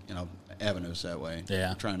different avenues that way.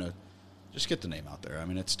 Yeah. Trying to just get the name out there. I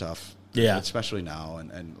mean, it's tough. Yeah. Especially now,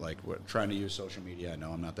 and like we're trying to use social media. I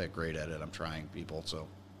know I'm not that great at it. I'm trying, people, so.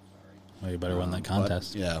 Well, you better win that But,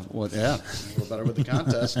 contest. yeah, well, yeah, we're better with the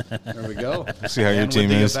contest. There we go. See how your And team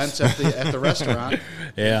with the is. events at the restaurant.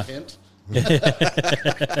 Yeah. Hint.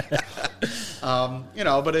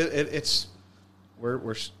 But it's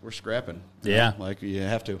we're scrapping. you Yeah. know, like you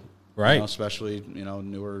have to. Right. Especially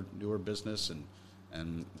newer business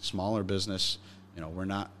and smaller business.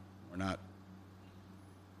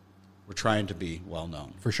 We're trying to be well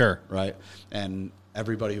known. For sure. Right? And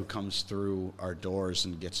everybody who comes through our doors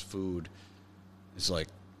and gets food is like,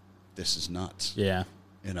 this is nuts. Yeah.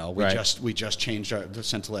 We just changed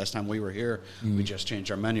since the last time we were here, we just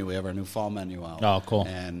changed our menu. We have our new fall menu out. Oh, cool.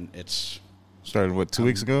 And it's Started, 2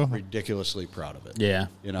 weeks ago? ridiculously proud of it. Yeah.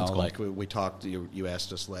 That's cool. Like we talked, you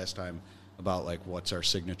asked us last time about like what's our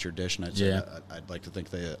signature dish, and I said Yeah. I'd like to think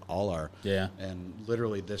they all are. Yeah. And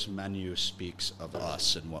literally, this menu speaks of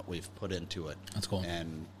us and what we've put into it. That's cool.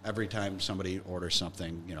 And every time somebody orders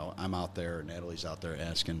something, I'm out there, Natalie's out there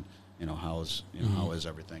asking, how is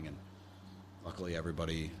everything, and luckily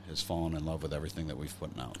everybody has fallen in love with everything that we've put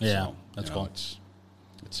out. Yeah, so, that's cool.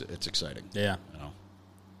 It's exciting. Yeah.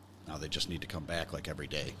 Now they just need to come back like every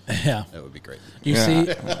day. Yeah. That would be great. Do you see?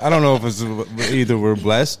 I don't know if it's either we're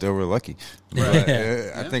blessed or we're lucky. Right.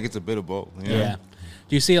 But, I think it's a bit of both. you know? Yeah.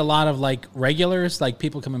 Do you see a lot of like regulars, like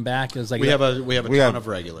people coming back? Is like We have a ton have- of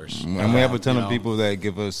regulars, And we have a ton of people that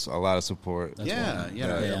give us a lot of support. Yeah.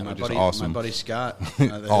 Yeah, My which is buddy, awesome. my buddy Scott.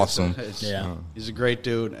 Awesome. Yeah. He's a great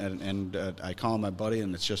dude, and I call him my buddy,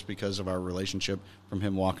 and it's just because of our relationship from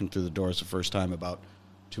him walking through the doors the first time about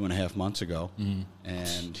 2.5 months ago,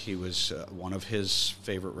 and he was one of his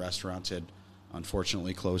favorite restaurants had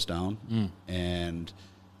unfortunately closed down, and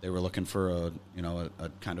they were looking for a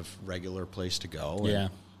kind of regular place to go. And Yeah.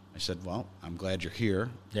 I said, well, I'm glad you're here.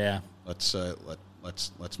 Yeah.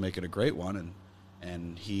 Let's make it a great one,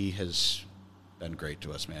 and he has been great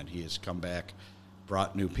to us, man. He has come back,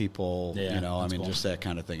 brought new people. Yeah, that's cool. Just that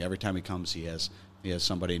kind of thing. Every time he comes, he has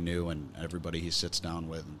somebody new, and everybody he sits down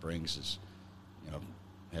with and brings is,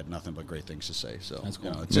 had nothing but great things to say. So That's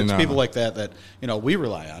cool. It's people like that we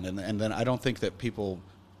rely on, and then I don't think that people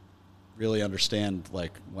really understand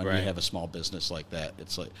like when Right. we have a small business like that.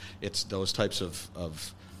 It's like it's those types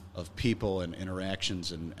of people and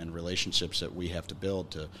interactions and relationships that we have to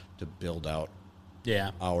build to build out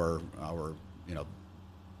Yeah. our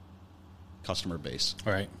customer base.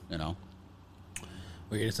 All right. You know. What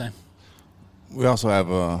are you gonna say? We also have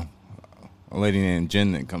a lady named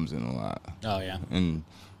Jen that comes in a lot. Oh yeah. And,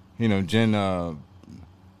 Jen, her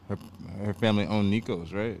family owned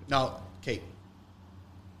Nico's, right? No, Kate.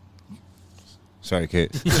 Sorry,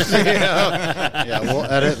 Kate. Yeah, we'll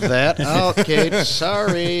edit that out, Kate.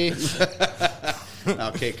 Sorry.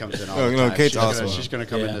 Now Kate comes in all the time. Kate's awesome. She's going to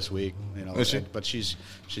come in Yeah. this week. Is she? But she's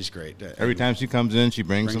great. Every time she comes in, she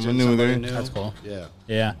brings Brings someone in new with her. somebody new. That's cool. Yeah.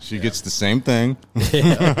 Yeah. She gets the same thing.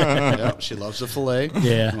 Yeah, she loves the filet.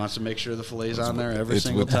 Yeah. She wants to make sure the filet's on there every It's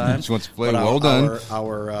single with- time. she wants filet But well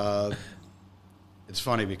done. It's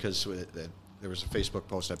funny because there was a Facebook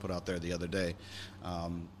post I put out there the other day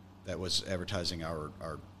that was advertising our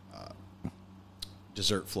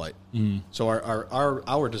dessert flight. So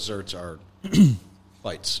our desserts are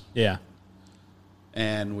bites. Yeah.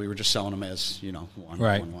 And we were just selling them as, one.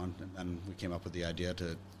 Right. And then we came up with the idea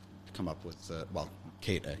to come up with,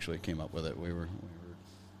 Kate actually came up with it. We were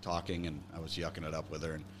talking, and I was yucking it up with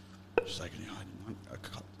her, and she's like, I want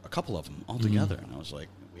a couple of them all together. And I was like,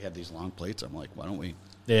 we had these long plates. I'm like, why don't we?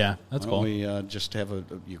 Yeah, that's cool. We just have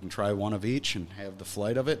you can try one of each and have the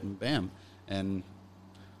flight of it, and bam. And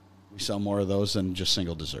we sell more of those than just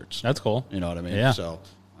single desserts. That's cool. You know what I mean? Yeah. So,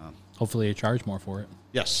 hopefully you charge more for it.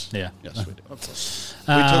 yes. Yeah. Yes, we do. Of course.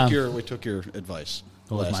 We took your advice.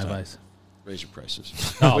 What was last my time. advice? Raise your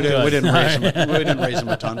prices. Oh, we good. didn't raise them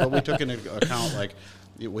a ton, but we took into account, like,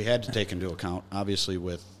 we had to take into account, obviously,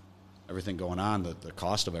 with everything going on, the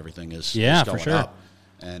cost of everything is going for sure. up.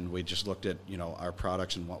 And we just looked at, our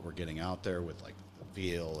products and what we're getting out there with, like, the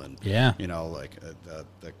veal and, like the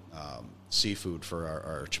seafood for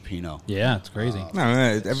our cioppino. Yeah, it's crazy. No,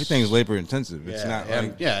 everything's labor intensive. It's not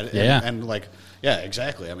like and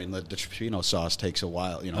exactly. I mean, the cioppino sauce takes a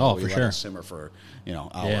while. We for let sure. it simmer for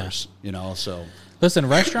hours. So Listen,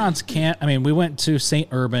 restaurants can't. I mean, we went to St.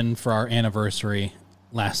 Urban for our anniversary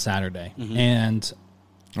last Saturday, and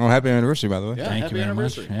happy anniversary, by the way. Yeah, thank happy you very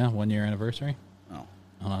much. anniversary. Yeah, 1 year anniversary. oh,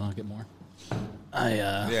 Hold on, I'll get more.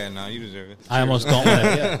 You deserve it. I almost don't want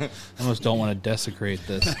to. I almost don't want to desecrate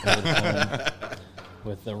this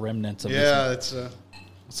with the remnants of this. it's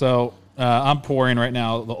So I'm pouring right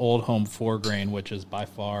now the Old Home 4-grain, which is by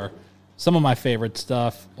far some of my favorite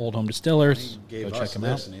stuff. Old Home Distillers. He Go gave check us them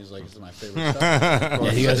this, out. and he's like, "It's my favorite stuff."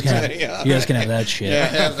 Yeah, you guys can have that shit. Yeah,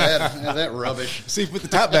 have that rubbish. See, put the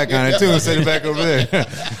top back on it too and set it back over there.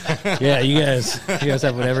 Yeah, you guys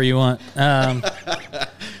have whatever you want.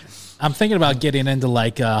 I'm thinking about getting into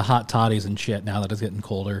like hot toddies and shit now that it's getting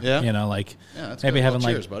colder. Yeah. That's maybe good. having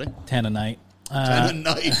Well, cheers, like buddy. 10 a night. 10 a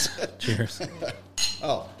night. Cheers.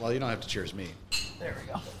 Oh, well, you don't have to cheers me. There we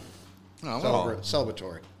go.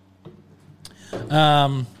 Celebratory.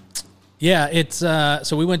 Yeah, it's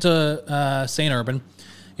so we went to St. Urban.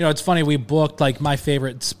 It's funny, we booked like my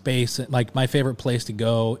favorite space, like my favorite place to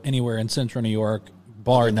go anywhere in Central New York,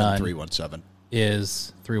 bar none, 317.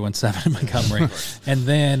 is 317 in Montgomery. And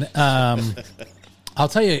then I'll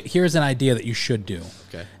tell you, here's an idea that you should do.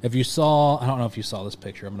 Okay. If you saw, I don't know if you saw this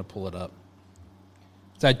picture. I'm going to pull it up.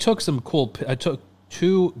 So I took I took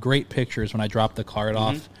 2 great pictures when I dropped the card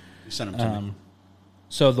off. You sent them to me.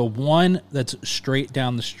 So the one that's straight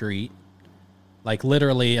down the street, like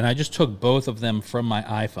literally, and I just took both of them from my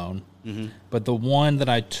iPhone. But the one that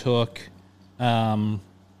I took, and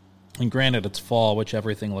granted it's fall, which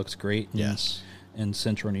everything looks great in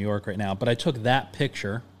Central New York right now. But I took that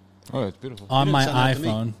picture It's beautiful. on my send that to me.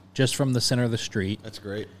 iPhone just from the center of the street. That's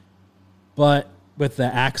great. But with the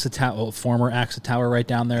former AXA Tower right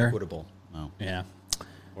down there. Equitable. No. Yeah.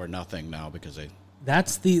 Or nothing now because they...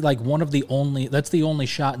 That's the that's the only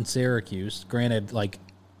shot in Syracuse. Granted, like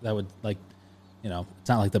that would it's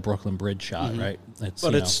not like the Brooklyn Bridge shot, right?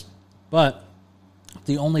 But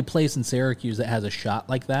the only place in Syracuse that has a shot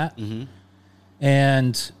like that.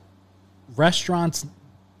 And restaurants,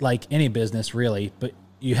 like any business really, but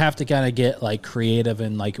you have to kind of get like creative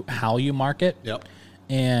in like how you market. Yep.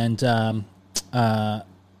 And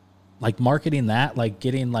like marketing that, like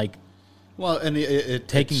getting like Well, and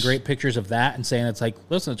taking it's, great pictures of that and saying it's like,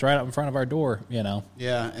 listen, it's right out in front of our door,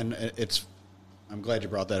 Yeah, and I'm glad you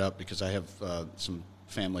brought that up because I have some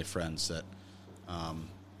family friends that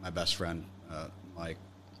my best friend Mike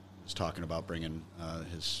was talking about bringing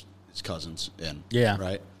his cousins in. Yeah.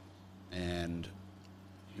 Right. And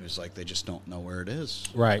he was like, they just don't know where it is.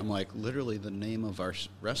 Right. I'm like, literally, the name of our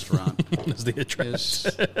restaurant is the address.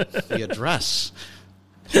 is the address.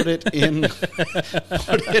 Put it in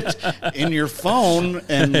your phone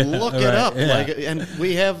and look it up. Yeah. Like, and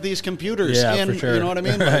we have these computers. Yeah, in, for sure. You know what I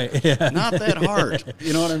mean? Like, Right, yeah. Not that hard.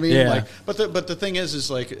 You know what I mean? Yeah. Like, but the thing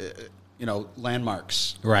is like,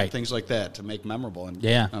 landmarks, right? Things like that to make memorable. And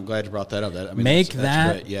yeah, I'm glad you brought that up. That, I mean, make that's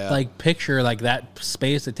that great. Yeah. like picture, like that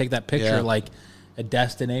space to take that picture, Yeah. like a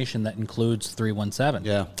destination that includes 317.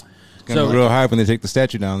 Yeah. It's gonna be real high when they take the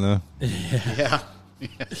statue down, though. Yeah.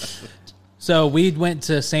 So we went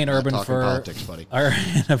to St. Urban for politics, buddy. our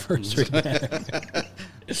anniversary dinner.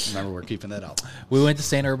 Remember, we're keeping that out. We went to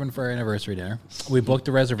St. Urban for our anniversary dinner. We booked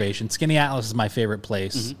a reservation. Skinny Atlas is my favorite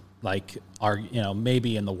place, like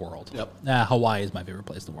maybe in the world. Yep. Hawaii is my favorite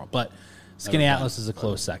place in the world, but Skinny Atlas is a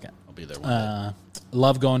close second. I'll be there one day.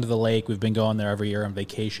 Love going to the lake. We've been going there every year on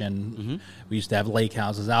vacation. We used to have lake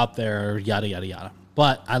houses out there, yada, yada, yada.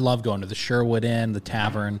 But I love going to the Sherwood Inn, the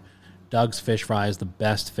tavern. Doug's Fish Fry is the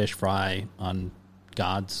best fish fry on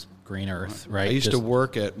God's green earth, right? I used to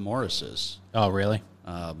work at Morris's. Oh, really?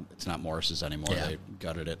 It's not Morris's anymore. Yeah. They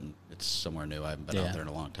gutted it, and it's somewhere new. I haven't been out there in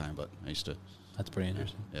a long time, but I used to. That's pretty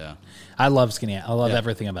interesting. Yeah. I love Skinny Atlas. I love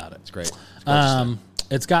everything about it. It's great.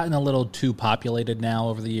 It's gotten a little too populated now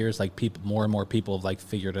over the years. Like more and more people have like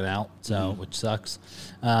figured it out, so which sucks.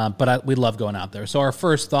 But we love going out there. So our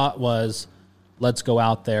first thought was, let's go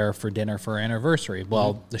out there for dinner for our anniversary.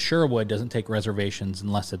 Well, the Sherwood doesn't take reservations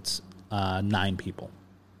unless it's 9 people.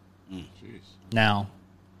 Jeez. Now,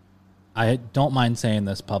 I don't mind saying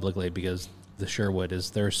this publicly because the Sherwood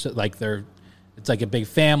is it's like a big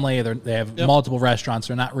family. They have multiple restaurants.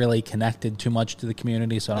 They're not really connected too much to the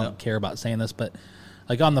community, so I don't care about saying this. But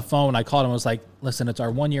like on the phone, I called him. I was like, "Listen, it's our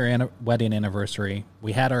 1-year wedding anniversary.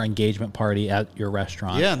 We had our engagement party at your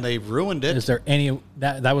restaurant. Yeah, and they ruined it. Is there any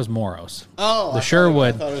that was Moro's? Oh, the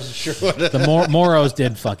Sherwood. I thought it was the Sherwood. The Moro's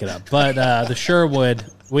did fuck it up, but the Sherwood.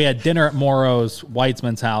 We had dinner at Moro's,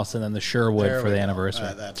 Weitzman's house, and then the Sherwood for the anniversary.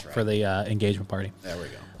 That's right. For the engagement party. There we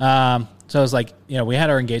go. So I was like, we had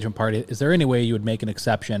our engagement party. Is there any way you would make an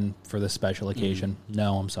exception for this special occasion?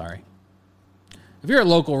 No, I'm sorry. If you're a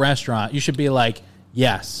local restaurant, you should be like,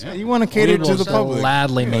 yes. Yeah, you want to cater to the public.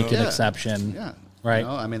 Gladly make an exception. Yeah. Right.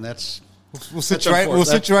 I mean, that's... We'll sit you right in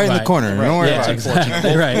the corner. Right. Don't worry about it.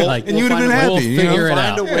 Exactly. Right. Like, and you would have been happy. We'll figure it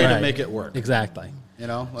out. Find a way to make it work. Exactly.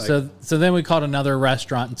 Like, so then we called another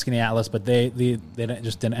restaurant in Skinny Atlas, but they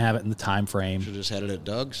just didn't have it in the time frame. Should have just had it at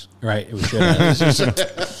Doug's. Right, it should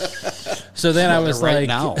have. So then I was right like,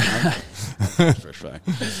 now, for sure.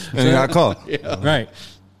 And you got a call. Right.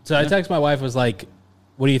 So I texted my wife, was like,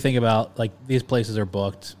 "What do you think about like these places are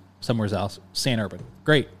booked somewhere else? St. Urban,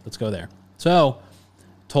 great, let's go there." So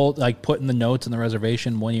put in the notes in the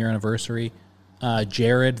reservation 1-year anniversary.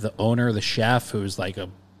 Jared, the owner, the chef, who's like a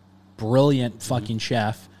brilliant fucking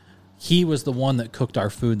chef. He was the one that cooked our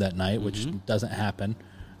food that night, which doesn't happen.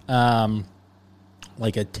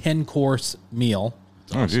 Like a 10-course meal.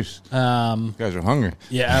 Oh, jeez. You guys are hungry.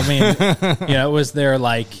 Yeah, I mean, it was there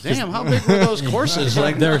like... Damn, how big were those courses?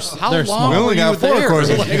 Like, they're how small. long We only got 4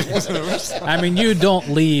 courses. I mean, you'd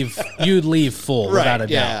leave full without a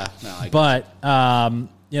doubt. No, but,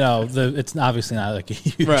 it's obviously not like a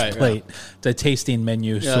huge plate. Yeah. It's a tasting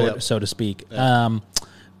menu, so to speak. Yeah.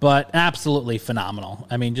 But absolutely phenomenal.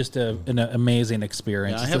 I mean, just an amazing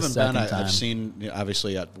experience. Yeah, I haven't been. I've seen,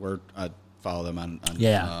 obviously, I follow them on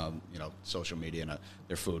social media, and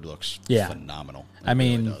their food looks phenomenal. I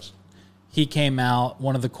mean, really does. He came out,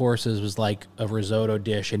 one of the courses was like a risotto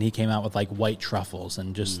dish, and he came out with like white truffles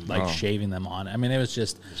and just shaving them on. I mean, it was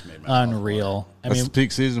just unreal. That's the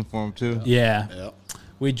peak season for him, too. Yeah.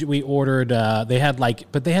 Yep. We ordered, they had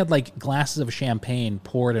glasses of champagne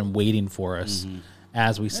poured and waiting for us.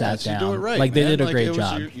 As we sat down. Do it right, like, they did a great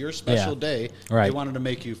job. Your special day. Right. They wanted to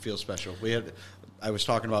make you feel special. I was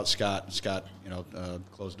talking about Scott. Scott,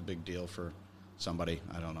 closed a big deal for somebody.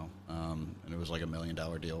 I don't know. And it was like $1 million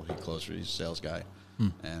deal. He closed for, he's a sales guy.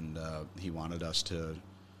 And he wanted us to,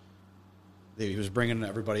 he was bringing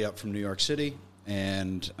everybody up from New York City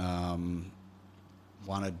and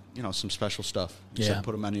wanted, some special stuff. He said,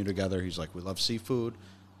 put a menu together. He's like, we love seafood.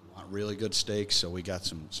 Really good steaks, so we got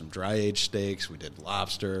some dry aged steaks. We did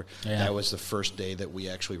lobster. Yeah. That was the first day that we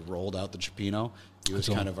actually rolled out the cipino. He was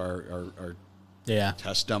kind of our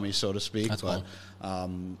test dummy, so to speak. That's but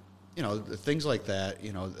things like that,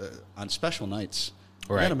 on special nights,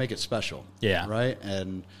 you got to make it special. Yeah, right.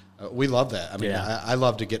 And we love that. I mean, I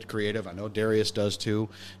love to get creative. I know Darius does too.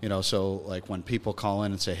 So like when people call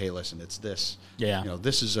in and say, "Hey, listen, it's this. Yeah,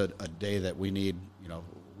 this is a day that we need.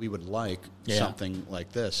 We would like something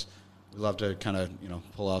like this." We love to kind of,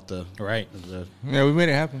 pull out the... Right. We made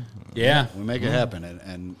it happen. Yeah. We make it happen.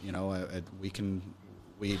 And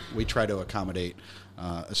we try to accommodate,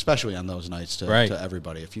 especially on those nights, to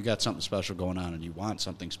everybody. If you got something special going on and you want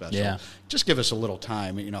something special, just give us a little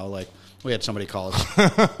time. Like we had somebody call us.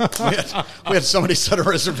 we had somebody set a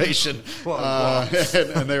reservation.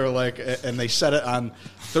 And they were like, and they set it on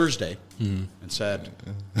Thursday and said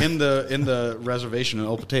in the reservation and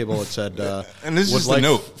open table it said and this is like the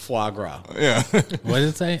note foie gras. Yeah. What did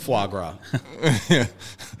it say? Foie gras. Yeah.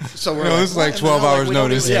 So we're it's like 12 hours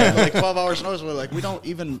notice. Like 12 hours notice. We're like, we don't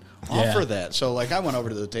even offer that. So like I went over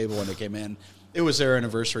to the table when they came in. It was their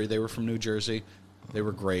anniversary. They were from New Jersey. They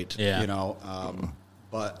were great. Yeah.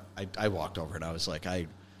 But I walked over and I was like, I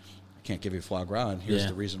can't give you foie gras, and here's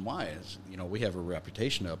the reason why is we have a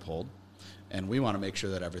reputation to uphold. And we want to make sure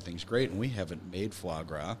that everything's great, and we haven't made foie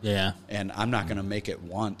gras. Yeah. And I'm not going to make it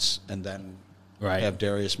once and then have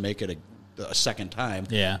Darius make it a second time.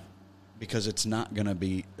 Yeah. Because it's not going to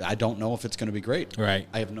be, I don't know if it's going to be great. Right.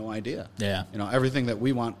 I have no idea. Yeah. Everything that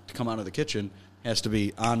we want to come out of the kitchen has to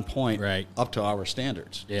be on point up to our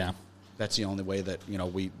standards. Yeah. That's the only way that,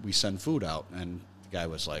 we send food out. And guy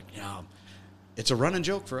was like, it's a running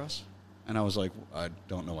joke for us. And I was like, I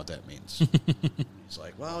don't know what that means. He's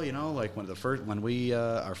like, well, like when we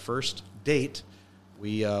our first date,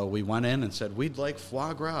 we went in and said we'd like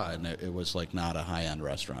foie gras, and it was like not a high-end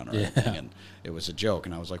restaurant or anything, and it was a joke.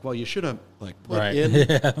 And I was like, well, you should have like put in put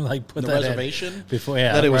the that reservation before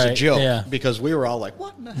that it was a joke, because we were all like,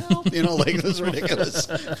 what in the hell, like this is ridiculous.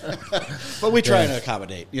 But we try to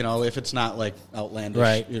accommodate, if it's not like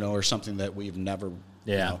outlandish, or something that we've never,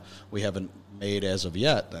 we haven't made as of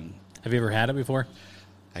yet, then. Have you ever had it before?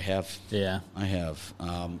 I have. Yeah. I have.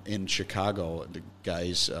 In Chicago, the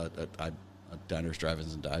guys, Diners,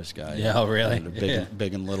 Drive-Ins, and Dives guy. Yeah, oh, really?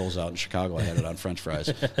 Big and Littles out in Chicago. I had it on French fries.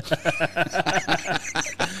 Have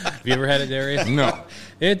you ever had it, Darius? No.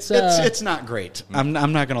 It's not great. I'm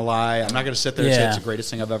not going to lie. I'm not going to sit there and say it's the greatest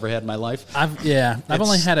thing I've ever had in my life. I've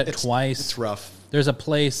only had it twice. It's rough. There's a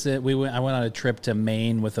place that I went on a trip to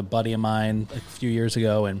Maine with a buddy of mine a few years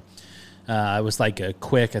ago, and it was like a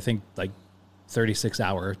quick, I think, like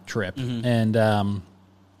 36-hour trip. Mm-hmm. And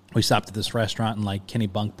we stopped at this restaurant in like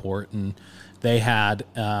Kennebunkport, and they had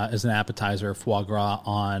as an appetizer foie gras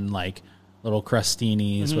on like little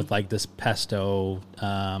crostinis with like this pesto.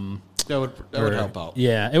 That would help out.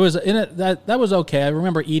 Yeah, it was in it. That was okay. I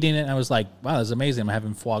remember eating it, and I was like, "Wow, that's amazing! I'm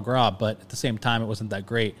having foie gras." But at the same time, it wasn't that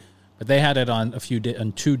great. But they had it on one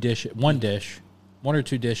or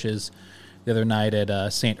two dishes the other night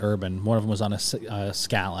at St. Urban. One of them was on a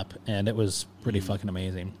scallop, and it was pretty fucking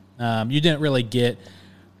amazing. You didn't really get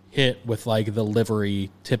hit with like the livery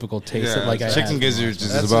typical taste of like chicken gizzards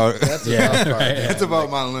is about that's about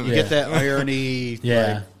my limit. You get that irony,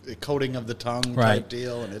 like, coating of the tongue type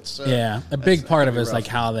deal, and it's a big part of it is like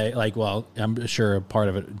how they like. Well, I'm sure a part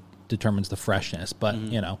of it determines the freshness, but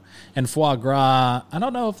and foie gras. I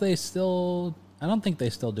don't know if they still. I don't think they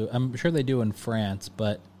still do. I'm sure they do in France,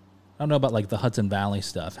 but I don't know about like the Hudson Valley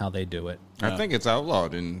stuff, how they do it. I think it's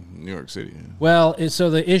outlawed in New York City. Well, so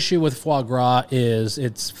the issue with foie gras is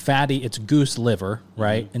it's fatty, it's goose liver,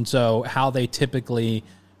 right? Mm-hmm. And so how they typically,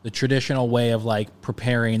 the traditional way of like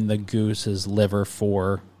preparing the goose's liver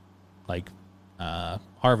for like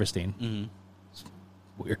harvesting. Mm-hmm. It's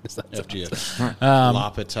weird as that after you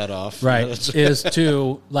lop its head off. Right, is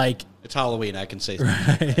to like... It's Halloween, I can say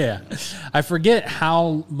right, yeah. I forget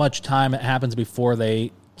how much time it happens before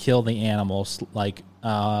they kill the animals, like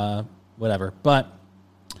whatever, but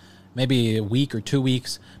maybe a week or 2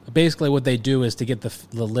 weeks. But basically what they do is to get the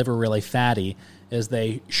liver really fatty is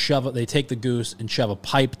they take the goose and shove a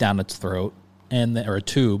pipe down its throat or a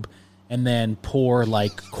tube, and then pour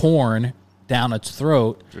like corn down its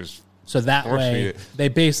throat. So that way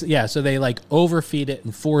they so they like overfeed it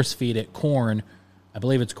and force feed it corn. I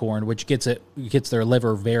believe it's corn, which gets their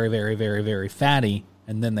liver very, very, very, very fatty,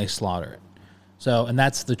 and then they slaughter it. So, and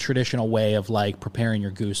that's the traditional way of like preparing your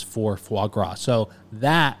goose for foie gras. So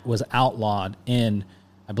that was outlawed in,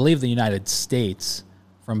 I believe, the United States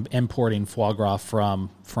from importing foie gras from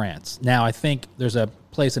France. Now, I think there's a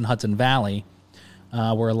place in Hudson Valley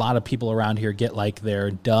where a lot of people around here get like their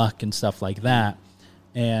duck and stuff like that.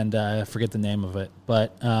 And I forget the name of it.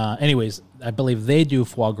 But anyways, I believe they do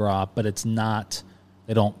foie gras, but it's not,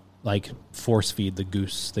 they don't like force feed the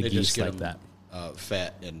geese like that.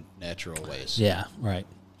 Fat in natural ways. Yeah, right.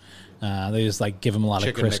 They just like give them a lot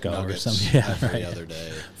Chicken of Crisco or something. Yeah, right. The other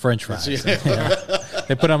day. French fries. Yeah.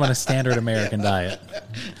 They put them on a standard American diet.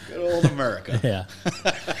 Good old America. Yeah.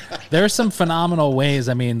 There's some phenomenal ways.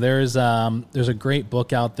 I mean, there's a great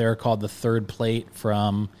book out there called The Third Plate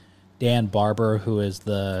from Dan Barber, who is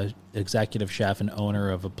the executive chef and owner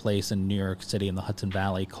of a place in New York City in the Hudson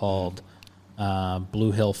Valley called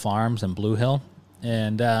Blue Hill Farms in Blue Hill.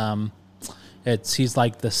 And he's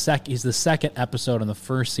the second episode in the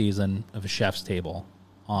first season of A Chef's Table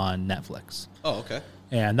on Netflix. Oh, okay.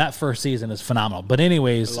 And that first season is phenomenal. But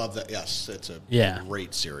anyways, I love that. Yes, it's a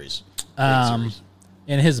great series.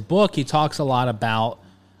 In his book, he talks a lot about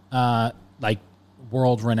like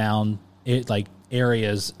world-renowned like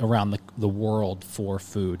areas around the world for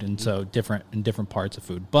food, and so different parts of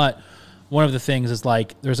food. But one of the things is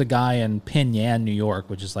like there's a guy in Penn Yan, New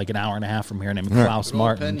York, which is like an hour and a half from here, named Klaus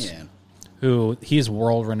Martins. Who he's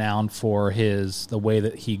world renowned for the way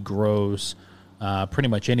that he grows pretty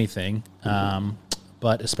much anything,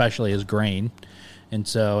 but especially his grain. And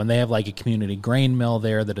they have like a community grain mill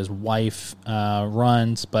there that his wife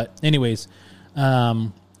runs. But anyways,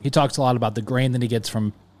 he talks a lot about the grain that he gets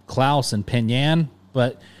from Klaus and Penn Yan.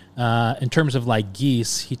 But in terms of like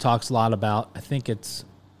geese, he talks a lot about, I think it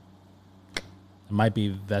might be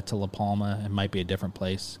Veta La Palma. It might be a different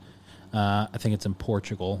place. I think it's in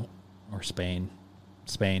Portugal. Or Spain.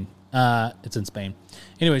 It's in Spain.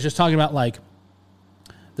 Anyways, just talking about like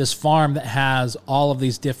this farm that has all of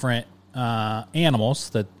these different animals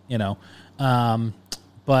that,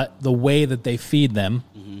 but the way that they feed them,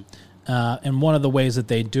 and one of the ways that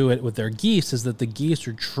they do it with their geese is that the geese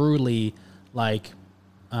are truly like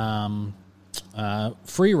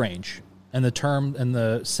free range, and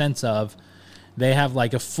the sense of they have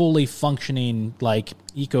like a fully functioning like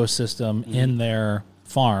ecosystem in their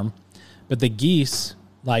farm, but the geese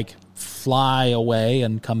like fly away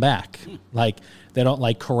and come back. Like they don't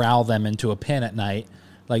like corral them into a pen at night.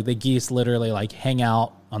 Like the geese literally like hang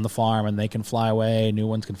out on the farm and they can fly away. New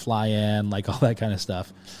ones can fly in, like all that kind of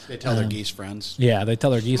stuff. They tell their geese friends. Yeah, they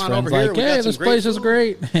tell their geese Come on friends over here, like, we got "Hey, some this great place is food."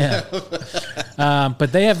 great." Yeah,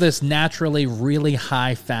 but they have this naturally really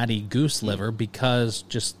high fatty goose liver because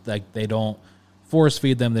just like they don't force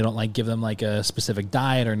feed them. They don't like give them like a specific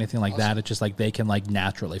diet or anything like that. It's just like they can like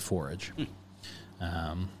naturally forage.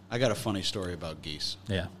 I got a funny story about geese.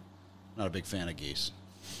 Yeah. Not a big fan of geese.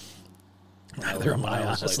 Neither am When I, I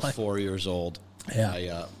was honestly. like 4 years old,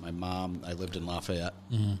 Yeah. my mom, I lived in Lafayette,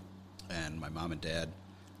 and my mom and dad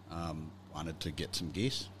wanted to get some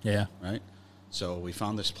geese, Yeah. right? So we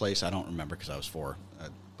found this place. I don't remember because I was 4,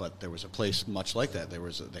 but there was a place much like that.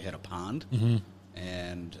 They had a pond,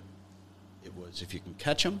 and it was, if you can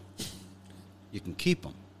catch them, you can keep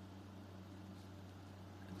them.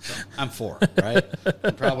 So I'm 4, right?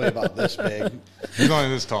 I'm probably about this big. He's only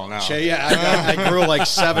this tall now. Yeah, I grew like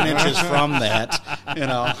 7 inches from that,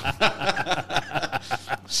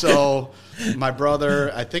 So my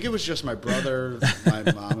brother, I think it was just my brother, my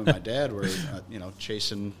mom, and my dad were,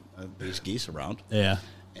 chasing these geese around. Yeah.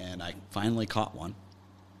 And I finally caught one.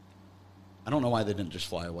 I don't know why they didn't just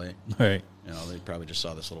fly away. Right. They probably just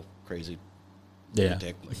saw this little crazy Yeah.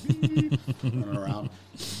 dick like running around,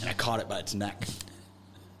 and I caught it by its neck.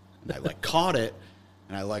 And I like caught it,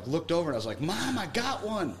 and I like looked over, and I was like, "Mom, I got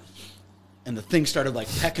one!" And the thing started like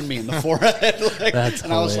pecking me in the forehead, That's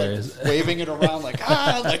and hilarious. I was like waving it around, like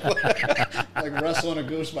like wrestling a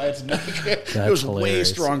goose by its neck. It was way hilarious.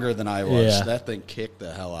 stronger than I was. Yeah. That thing kicked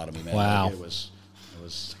the hell out of me, man. Wow. Like, it was.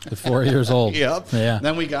 At 4 years old. Yep. Yeah.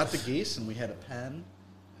 Then we got the geese, and we had a pen.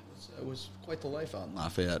 It was quite the life out in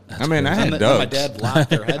Lafayette. I mean, I had And ducks. my dad locked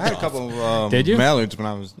their heads I had a off. couple of Did you? mallards when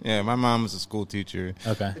I was. Yeah, my mom was a school teacher.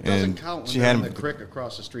 Okay. It doesn't and count when she they're had in the them. creek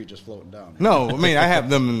across the street just floating down. No, I mean I have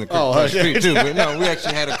them in the Oh, street too. But no, we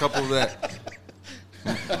actually had a couple that.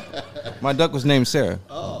 My duck was named Sarah.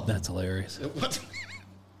 That's hilarious.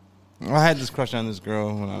 I had this crush on this girl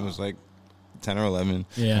when I was like 10 or 11.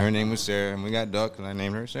 Yeah. Her name was Sarah, and we got ducks, and I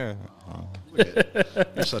named her Sarah.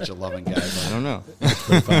 You're such a loving guy. I don't know.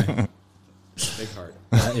 Pretty funny. Big heart.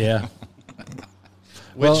 Yeah. Which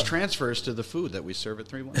Well- transfers to the food that we serve at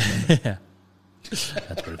 317. Yeah.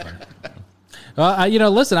 That's pretty funny.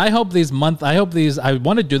 Well, listen, I want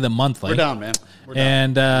to do them monthly. We're down, man. We're down.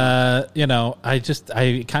 And, I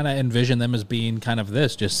kind of envision them as being kind of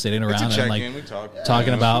this, just sitting It's a around and like check-in. We talk.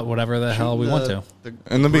 talking about whatever the hell we want to. The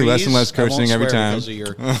And there'll be less and less breeze, I won't cursing every swear time. Because of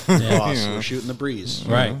your boss. Yeah. We're shooting the breeze.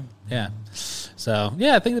 Right. Yeah. So,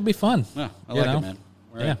 yeah, I think it'd be fun. Yeah, I You like know? it, man.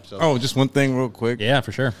 All right, Yeah. So, Oh, just one thing real quick. Yeah,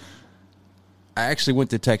 for sure. I actually went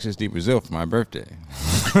to Texas de Brazil for my birthday.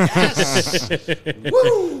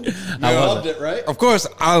 woo! You loved it, right? Of course,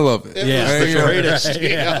 I love it. It Yeah. was the Yeah. greatest. Right,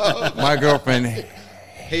 yeah. My girlfriend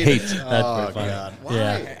hates it. That's Oh, pretty funny. God. Why?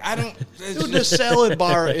 Yeah. I don't. Dude, the salad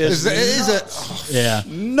bar is Yeah.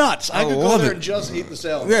 nuts. I could go love there it. and just eat the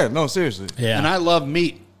salad. Yeah, no, seriously. Yeah. And I love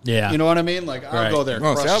meat. Yeah. You know what I mean? Like, I'll Right. go there.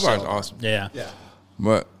 No, crush salad bar is salad bar. awesome. Yeah. Yeah.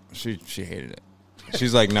 But she hated it.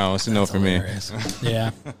 She's like, no, it's a no for me. Hilarious.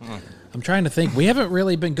 Yeah. I'm trying to think. We haven't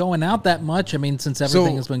really been going out that much. I mean, since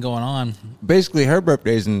everything So- has been going on. Basically, her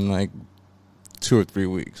birthday's in like 2 or 3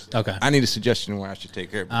 weeks. Okay. I need a suggestion where I should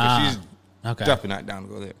take her because she's Okay. definitely not down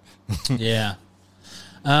to go there. Yeah.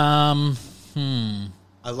 I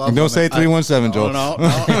love Don't say lemon- 317, Joel. No,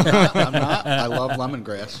 I'm not. I love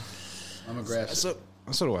lemongrass. Lemongrass is So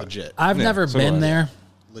do I. legit. I've Yeah, never so do been I. there.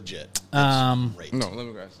 Legit. It's great. No,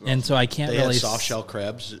 lemongrass. And so I can't They really. had soft shell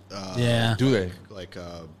crabs. Yeah. Do they? Like,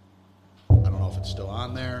 I don't know if it's still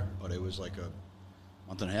on there, but it was like a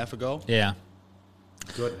month and a half ago. Yeah.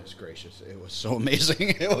 Goodness gracious. It was so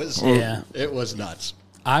amazing. It was Yeah. It was nuts.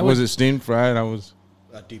 I Was would. it steamed, fried? I was.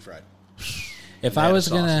 Deep fried. If They I had was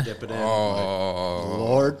sauce gonna. to dip it in. Oh. Like,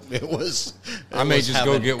 Lord, it was. I may was just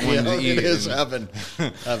go heaven. get one to eat It is and- heaven.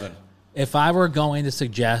 Heaven. If I were going to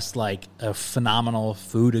suggest like a phenomenal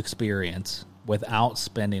food experience without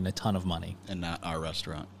spending a ton of money And not our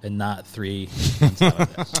restaurant. and not 3 months out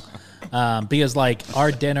of this. Because like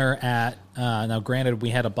our dinner at now granted we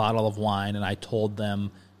had a bottle of wine and I told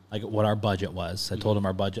them like what our budget was. I told them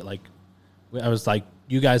our budget, like I was like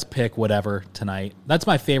you guys pick whatever tonight. That's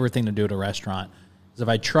my favorite thing to do at a restaurant. Is if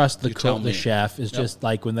I trust the cook, the chef, is just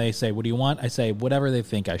like when they say, "What do you want?" I say whatever they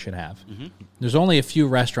think I should have. Mm-hmm. There's only a few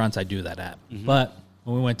restaurants I do that at, but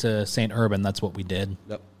when we went to St. Urban, that's what we did.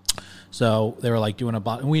 Yep. So they were like doing a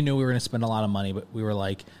bottle. We knew we were going to spend a lot of money, but we were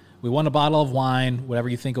like, we want a bottle of wine, whatever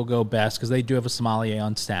you think will go best, because they do have a sommelier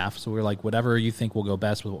on staff. So we were like, whatever you think will go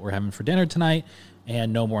best with what we're having for dinner tonight,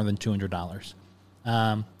 and no more than $200.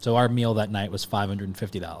 So our meal that night was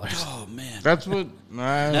 $550. Oh man, That's what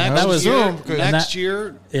next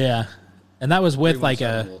year. Yeah, and that was with like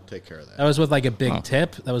we'll take care of that. That was with like a big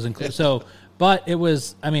tip that was included. So, but it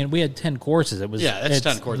was. I mean, we had 10 courses. It was that's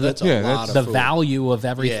 10 courses. That's a lot of the food. value of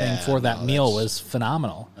everything for that no, meal was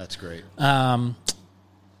phenomenal. That's great.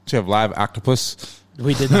 you have live octopus.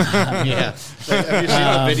 We did not. Have you seen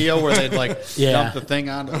the video where they'd like dump the thing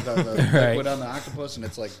on the liquid on the octopus, and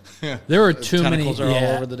it's like There were too many. tentacles are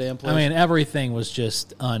all over the damn place. I mean, everything was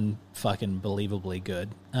just unfucking believably good.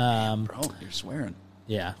 Bro, you're swearing.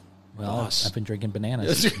 Yeah. Well, Boss. I've been drinking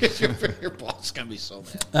bananas. Your boss is gonna be so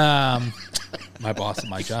mad. My boss at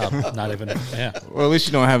my job. Not even. Yeah. Well, at least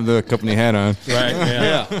you don't have the company hat on. Right.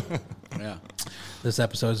 Yeah. Yeah. This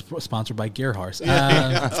episode is sponsored by Gear Horse.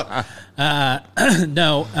 No,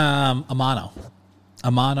 Amano.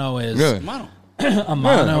 Amano is Really? Mono.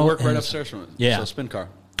 Amano. I work right is- upstairs from it. Yeah. So spin car.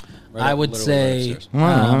 Right I up- would literally say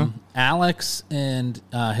right upstairs. Alex and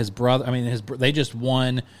his brother. I mean, they just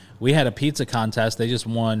won. We had a pizza contest. They just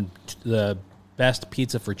won the best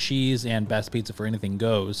pizza for cheese and best pizza for anything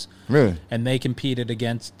goes. Really? And they competed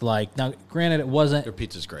against now. Granted, it wasn't. Their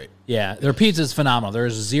pizza's great. Yeah, their pizza's phenomenal.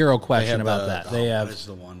 There's zero question about that. They have. What is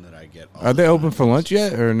the one that I get? Are they open for lunch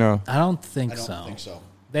yet, or no? I don't think I don't so. think so.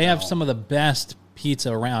 They have some of the best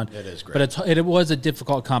pizza around. It is great. But it was a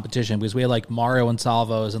difficult competition because we had like Mario and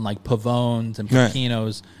Salvos and like Pavones and Right.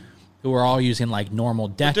 Pepinos who were all using like normal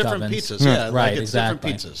deck different ovens. pizzas. Yeah, right, like it's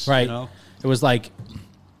exactly. different pizzas. Right. You know? It was like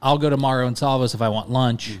I'll go to Mario and Salvos if I want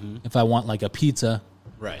lunch, if I want like a pizza.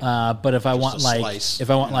 Right. But if I Just want a like slice. if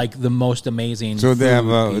I want like the most amazing So they have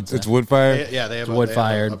food pizza. it's wood fired. Yeah, they have wood they have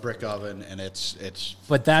fired. a brick oven, and it's.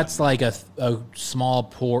 But that's like a small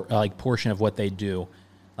portion of what they do.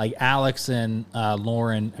 Like Alex and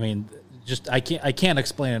Lauren, I mean, just I can't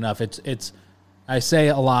explain enough. It's I say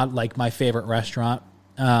a lot like my favorite restaurant.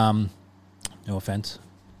 No offense,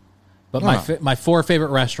 but my 4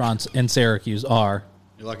 favorite restaurants in Syracuse are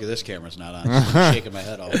You're lucky this camera's not on. I'm shaking my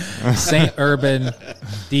head off. St. Urban,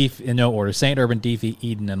 in no order. St. Urban, Deefy,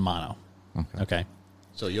 Eden, and Mono. Okay.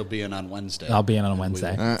 So you'll be in on Wednesday. I'll be in on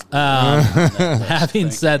Wednesday. will.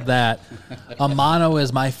 Having said that, Amano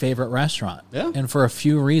is my favorite restaurant. Yeah. And for a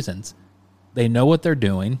few reasons. They know what they're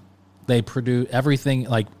doing. They produce everything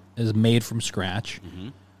like is made from scratch.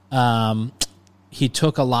 He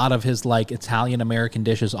took a lot of his like Italian American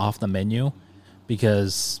dishes off the menu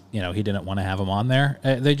because, he didn't want to have them on there.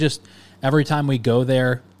 They just every time we go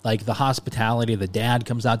there, like the hospitality, the dad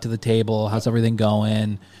comes out to the table, how's everything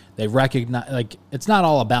going? They recognize, like, it's not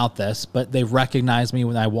all about this, but they recognize me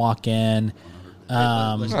when I walk in.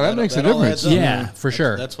 that makes a all difference. adds up. Yeah, for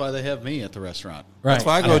sure. That's why they have me at the restaurant. Right. That's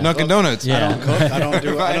why I go to Dunkin' Donuts. Yeah. I don't cook. I don't do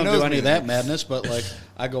Everybody knows any me. of that madness. But like,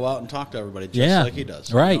 I go out and talk to everybody just Yeah. like he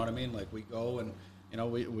does. Right. You know what I mean? Like we go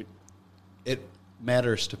and we it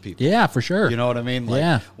matters to people. Yeah, for sure. You know what I mean? Like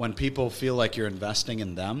Yeah. when people feel like you're investing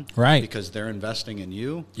in them, Right. Because they're investing in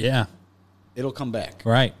you, Yeah. it'll come back.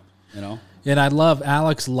 Right. You know. And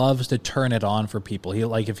Alex loves to turn it on for people. He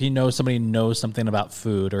if he knows somebody knows something about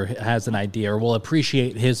food or has an idea or will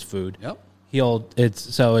appreciate his food. Yep.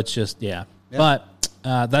 It's just yeah. But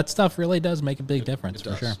that stuff really does make a big difference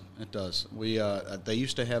for sure. It does. We they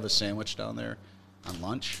used to have a sandwich down there on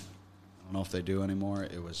lunch. I don't know if they do anymore.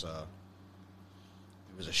 It was a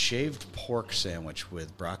shaved pork sandwich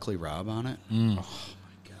with broccoli rabe on it. Oh my god!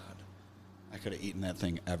 I could have eaten that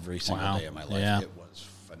thing every single day of my life. Yeah. It was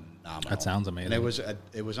phenomenal. That sounds amazing. And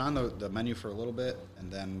it was on the menu for a little bit,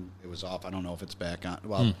 and then it was off. I don't know if it's back on.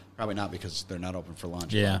 Well, probably not because they're not open for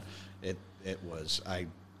lunch. Yeah. But it was.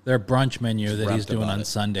 Their brunch menu that he's Dreamt doing about on it.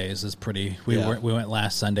 Sundays is pretty. We Yeah. went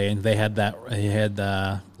last Sunday and they had that. He had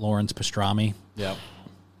Lauren's pastrami. Yep.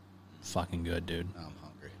 Fucking good, dude. I'm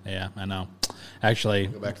hungry. Yeah, I know. Actually,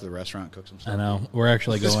 Go back to the restaurant and cook some stuff. I know. We're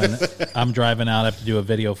actually going. I'm driving out. I have to do a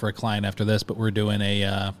video for a client after this, but we're doing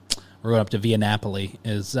we're going up to Via Napoli.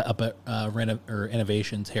 Is up at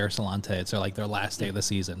Innovations Hair Salon today. It's their last day of the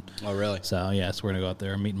season. Oh, really? So yes, we're gonna go out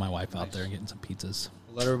there. I'm meeting my wife out there and getting some pizzas.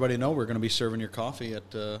 Let everybody know we're going to be serving your coffee at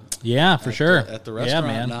Yeah, for sure. at the restaurant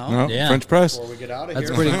yeah, man. now. No, Yeah. French press. Before we get out of That's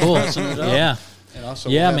here. pretty cool. Messing it up. Yeah. So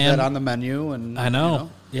Yeah, we'll have man. that on the menu. And I know.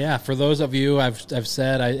 Yeah, for those of you, I've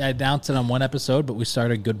said, I announced it on one episode, but we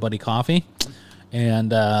started Good Buddy Coffee,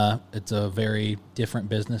 and it's a very different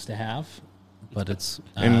business to have, but it's...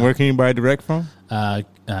 and where can you buy direct from?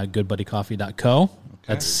 Goodbuddycoffee.co. Okay.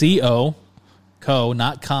 That's co,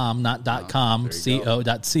 not com, not .com,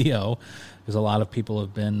 co.co, because a lot of people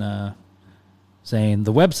have been saying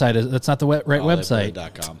the website that's not the right website.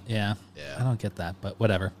 .com. Yeah, I don't get that, but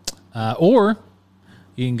whatever. Or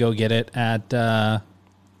you can go get it at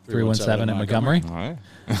 317 in Montgomery. All right.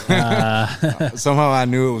 Somehow I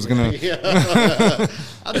knew it was going to...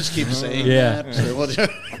 I'll just keep saying that.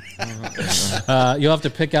 You'll have to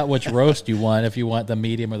pick out which roast you want, if you want the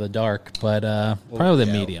medium or the dark, but probably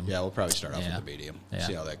the medium. Yeah, we'll probably start off with the medium.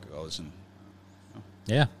 See how that goes.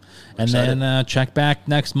 And then check back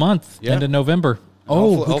next month, end of November.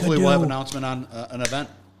 Hopefully we'll have an announcement on an event.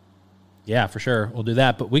 Yeah, for sure. We'll do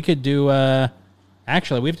that. But we could do...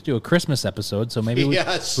 actually, we have to do a Christmas episode, so maybe we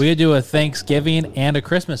could do a Thanksgiving and a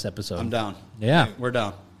Christmas episode. I'm down. Yeah. We're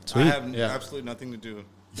down. Sweet. I have absolutely nothing to do.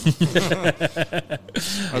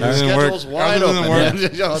 Schedule's wide open.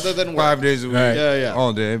 Other than work. 5 days a week. Right.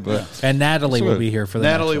 All day. But And Natalie will be here for the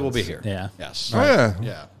Natalie will be here. Yeah. Yes. Oh, yeah.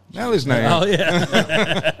 Yeah. Natalie's not here. Oh,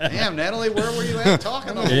 yeah. Damn, Natalie, where were you at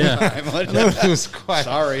talking all the time? It was quiet.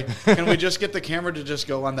 Sorry. Can we just get the camera to just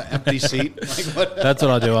go on the empty seat? That's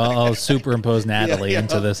what I'll do. I'll superimpose Natalie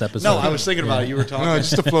into this episode. No, I was thinking about it. You were talking. No,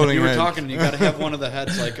 just a floating You were head. talking, and you got to have one of the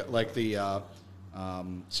heads like the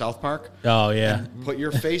South Park. Oh, yeah. And put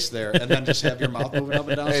your face there, and then just have your mouth moving up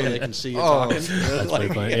and down so they can see you talking. That's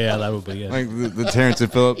pretty funny. Yeah, that would be good. Like the Terrence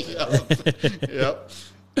and Phillip. Yep.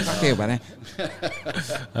 Okay, buddy.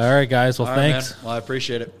 All right, guys. Well, All right, thanks. man. Well, I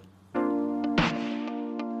appreciate it.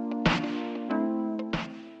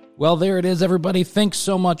 Well, there it is, everybody. Thanks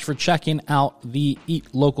so much for checking out the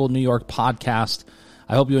Eat Local New York podcast.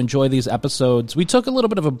 I hope you enjoy these episodes. We took a little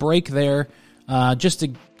bit of a break there just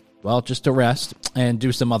to rest and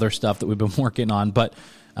do some other stuff that we've been working on. But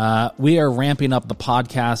we are ramping up the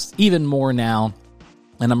podcast even more now,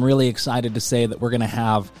 and I'm really excited to say that we're going to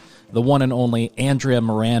have the one and only Andrea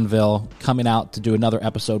Moranville coming out to do another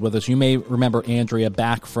episode with us. You may remember Andrea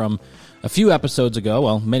back from a few episodes ago,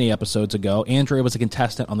 well, many episodes ago. Andrea was a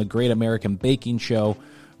contestant on the Great American Baking Show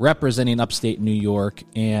representing upstate New York,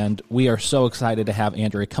 and we are so excited to have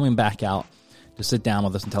Andrea coming back out to sit down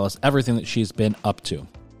with us and tell us everything that she's been up to.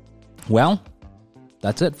 Well,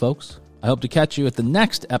 that's it, folks. I hope to catch you at the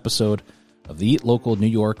next episode of the Eat Local New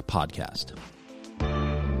York podcast.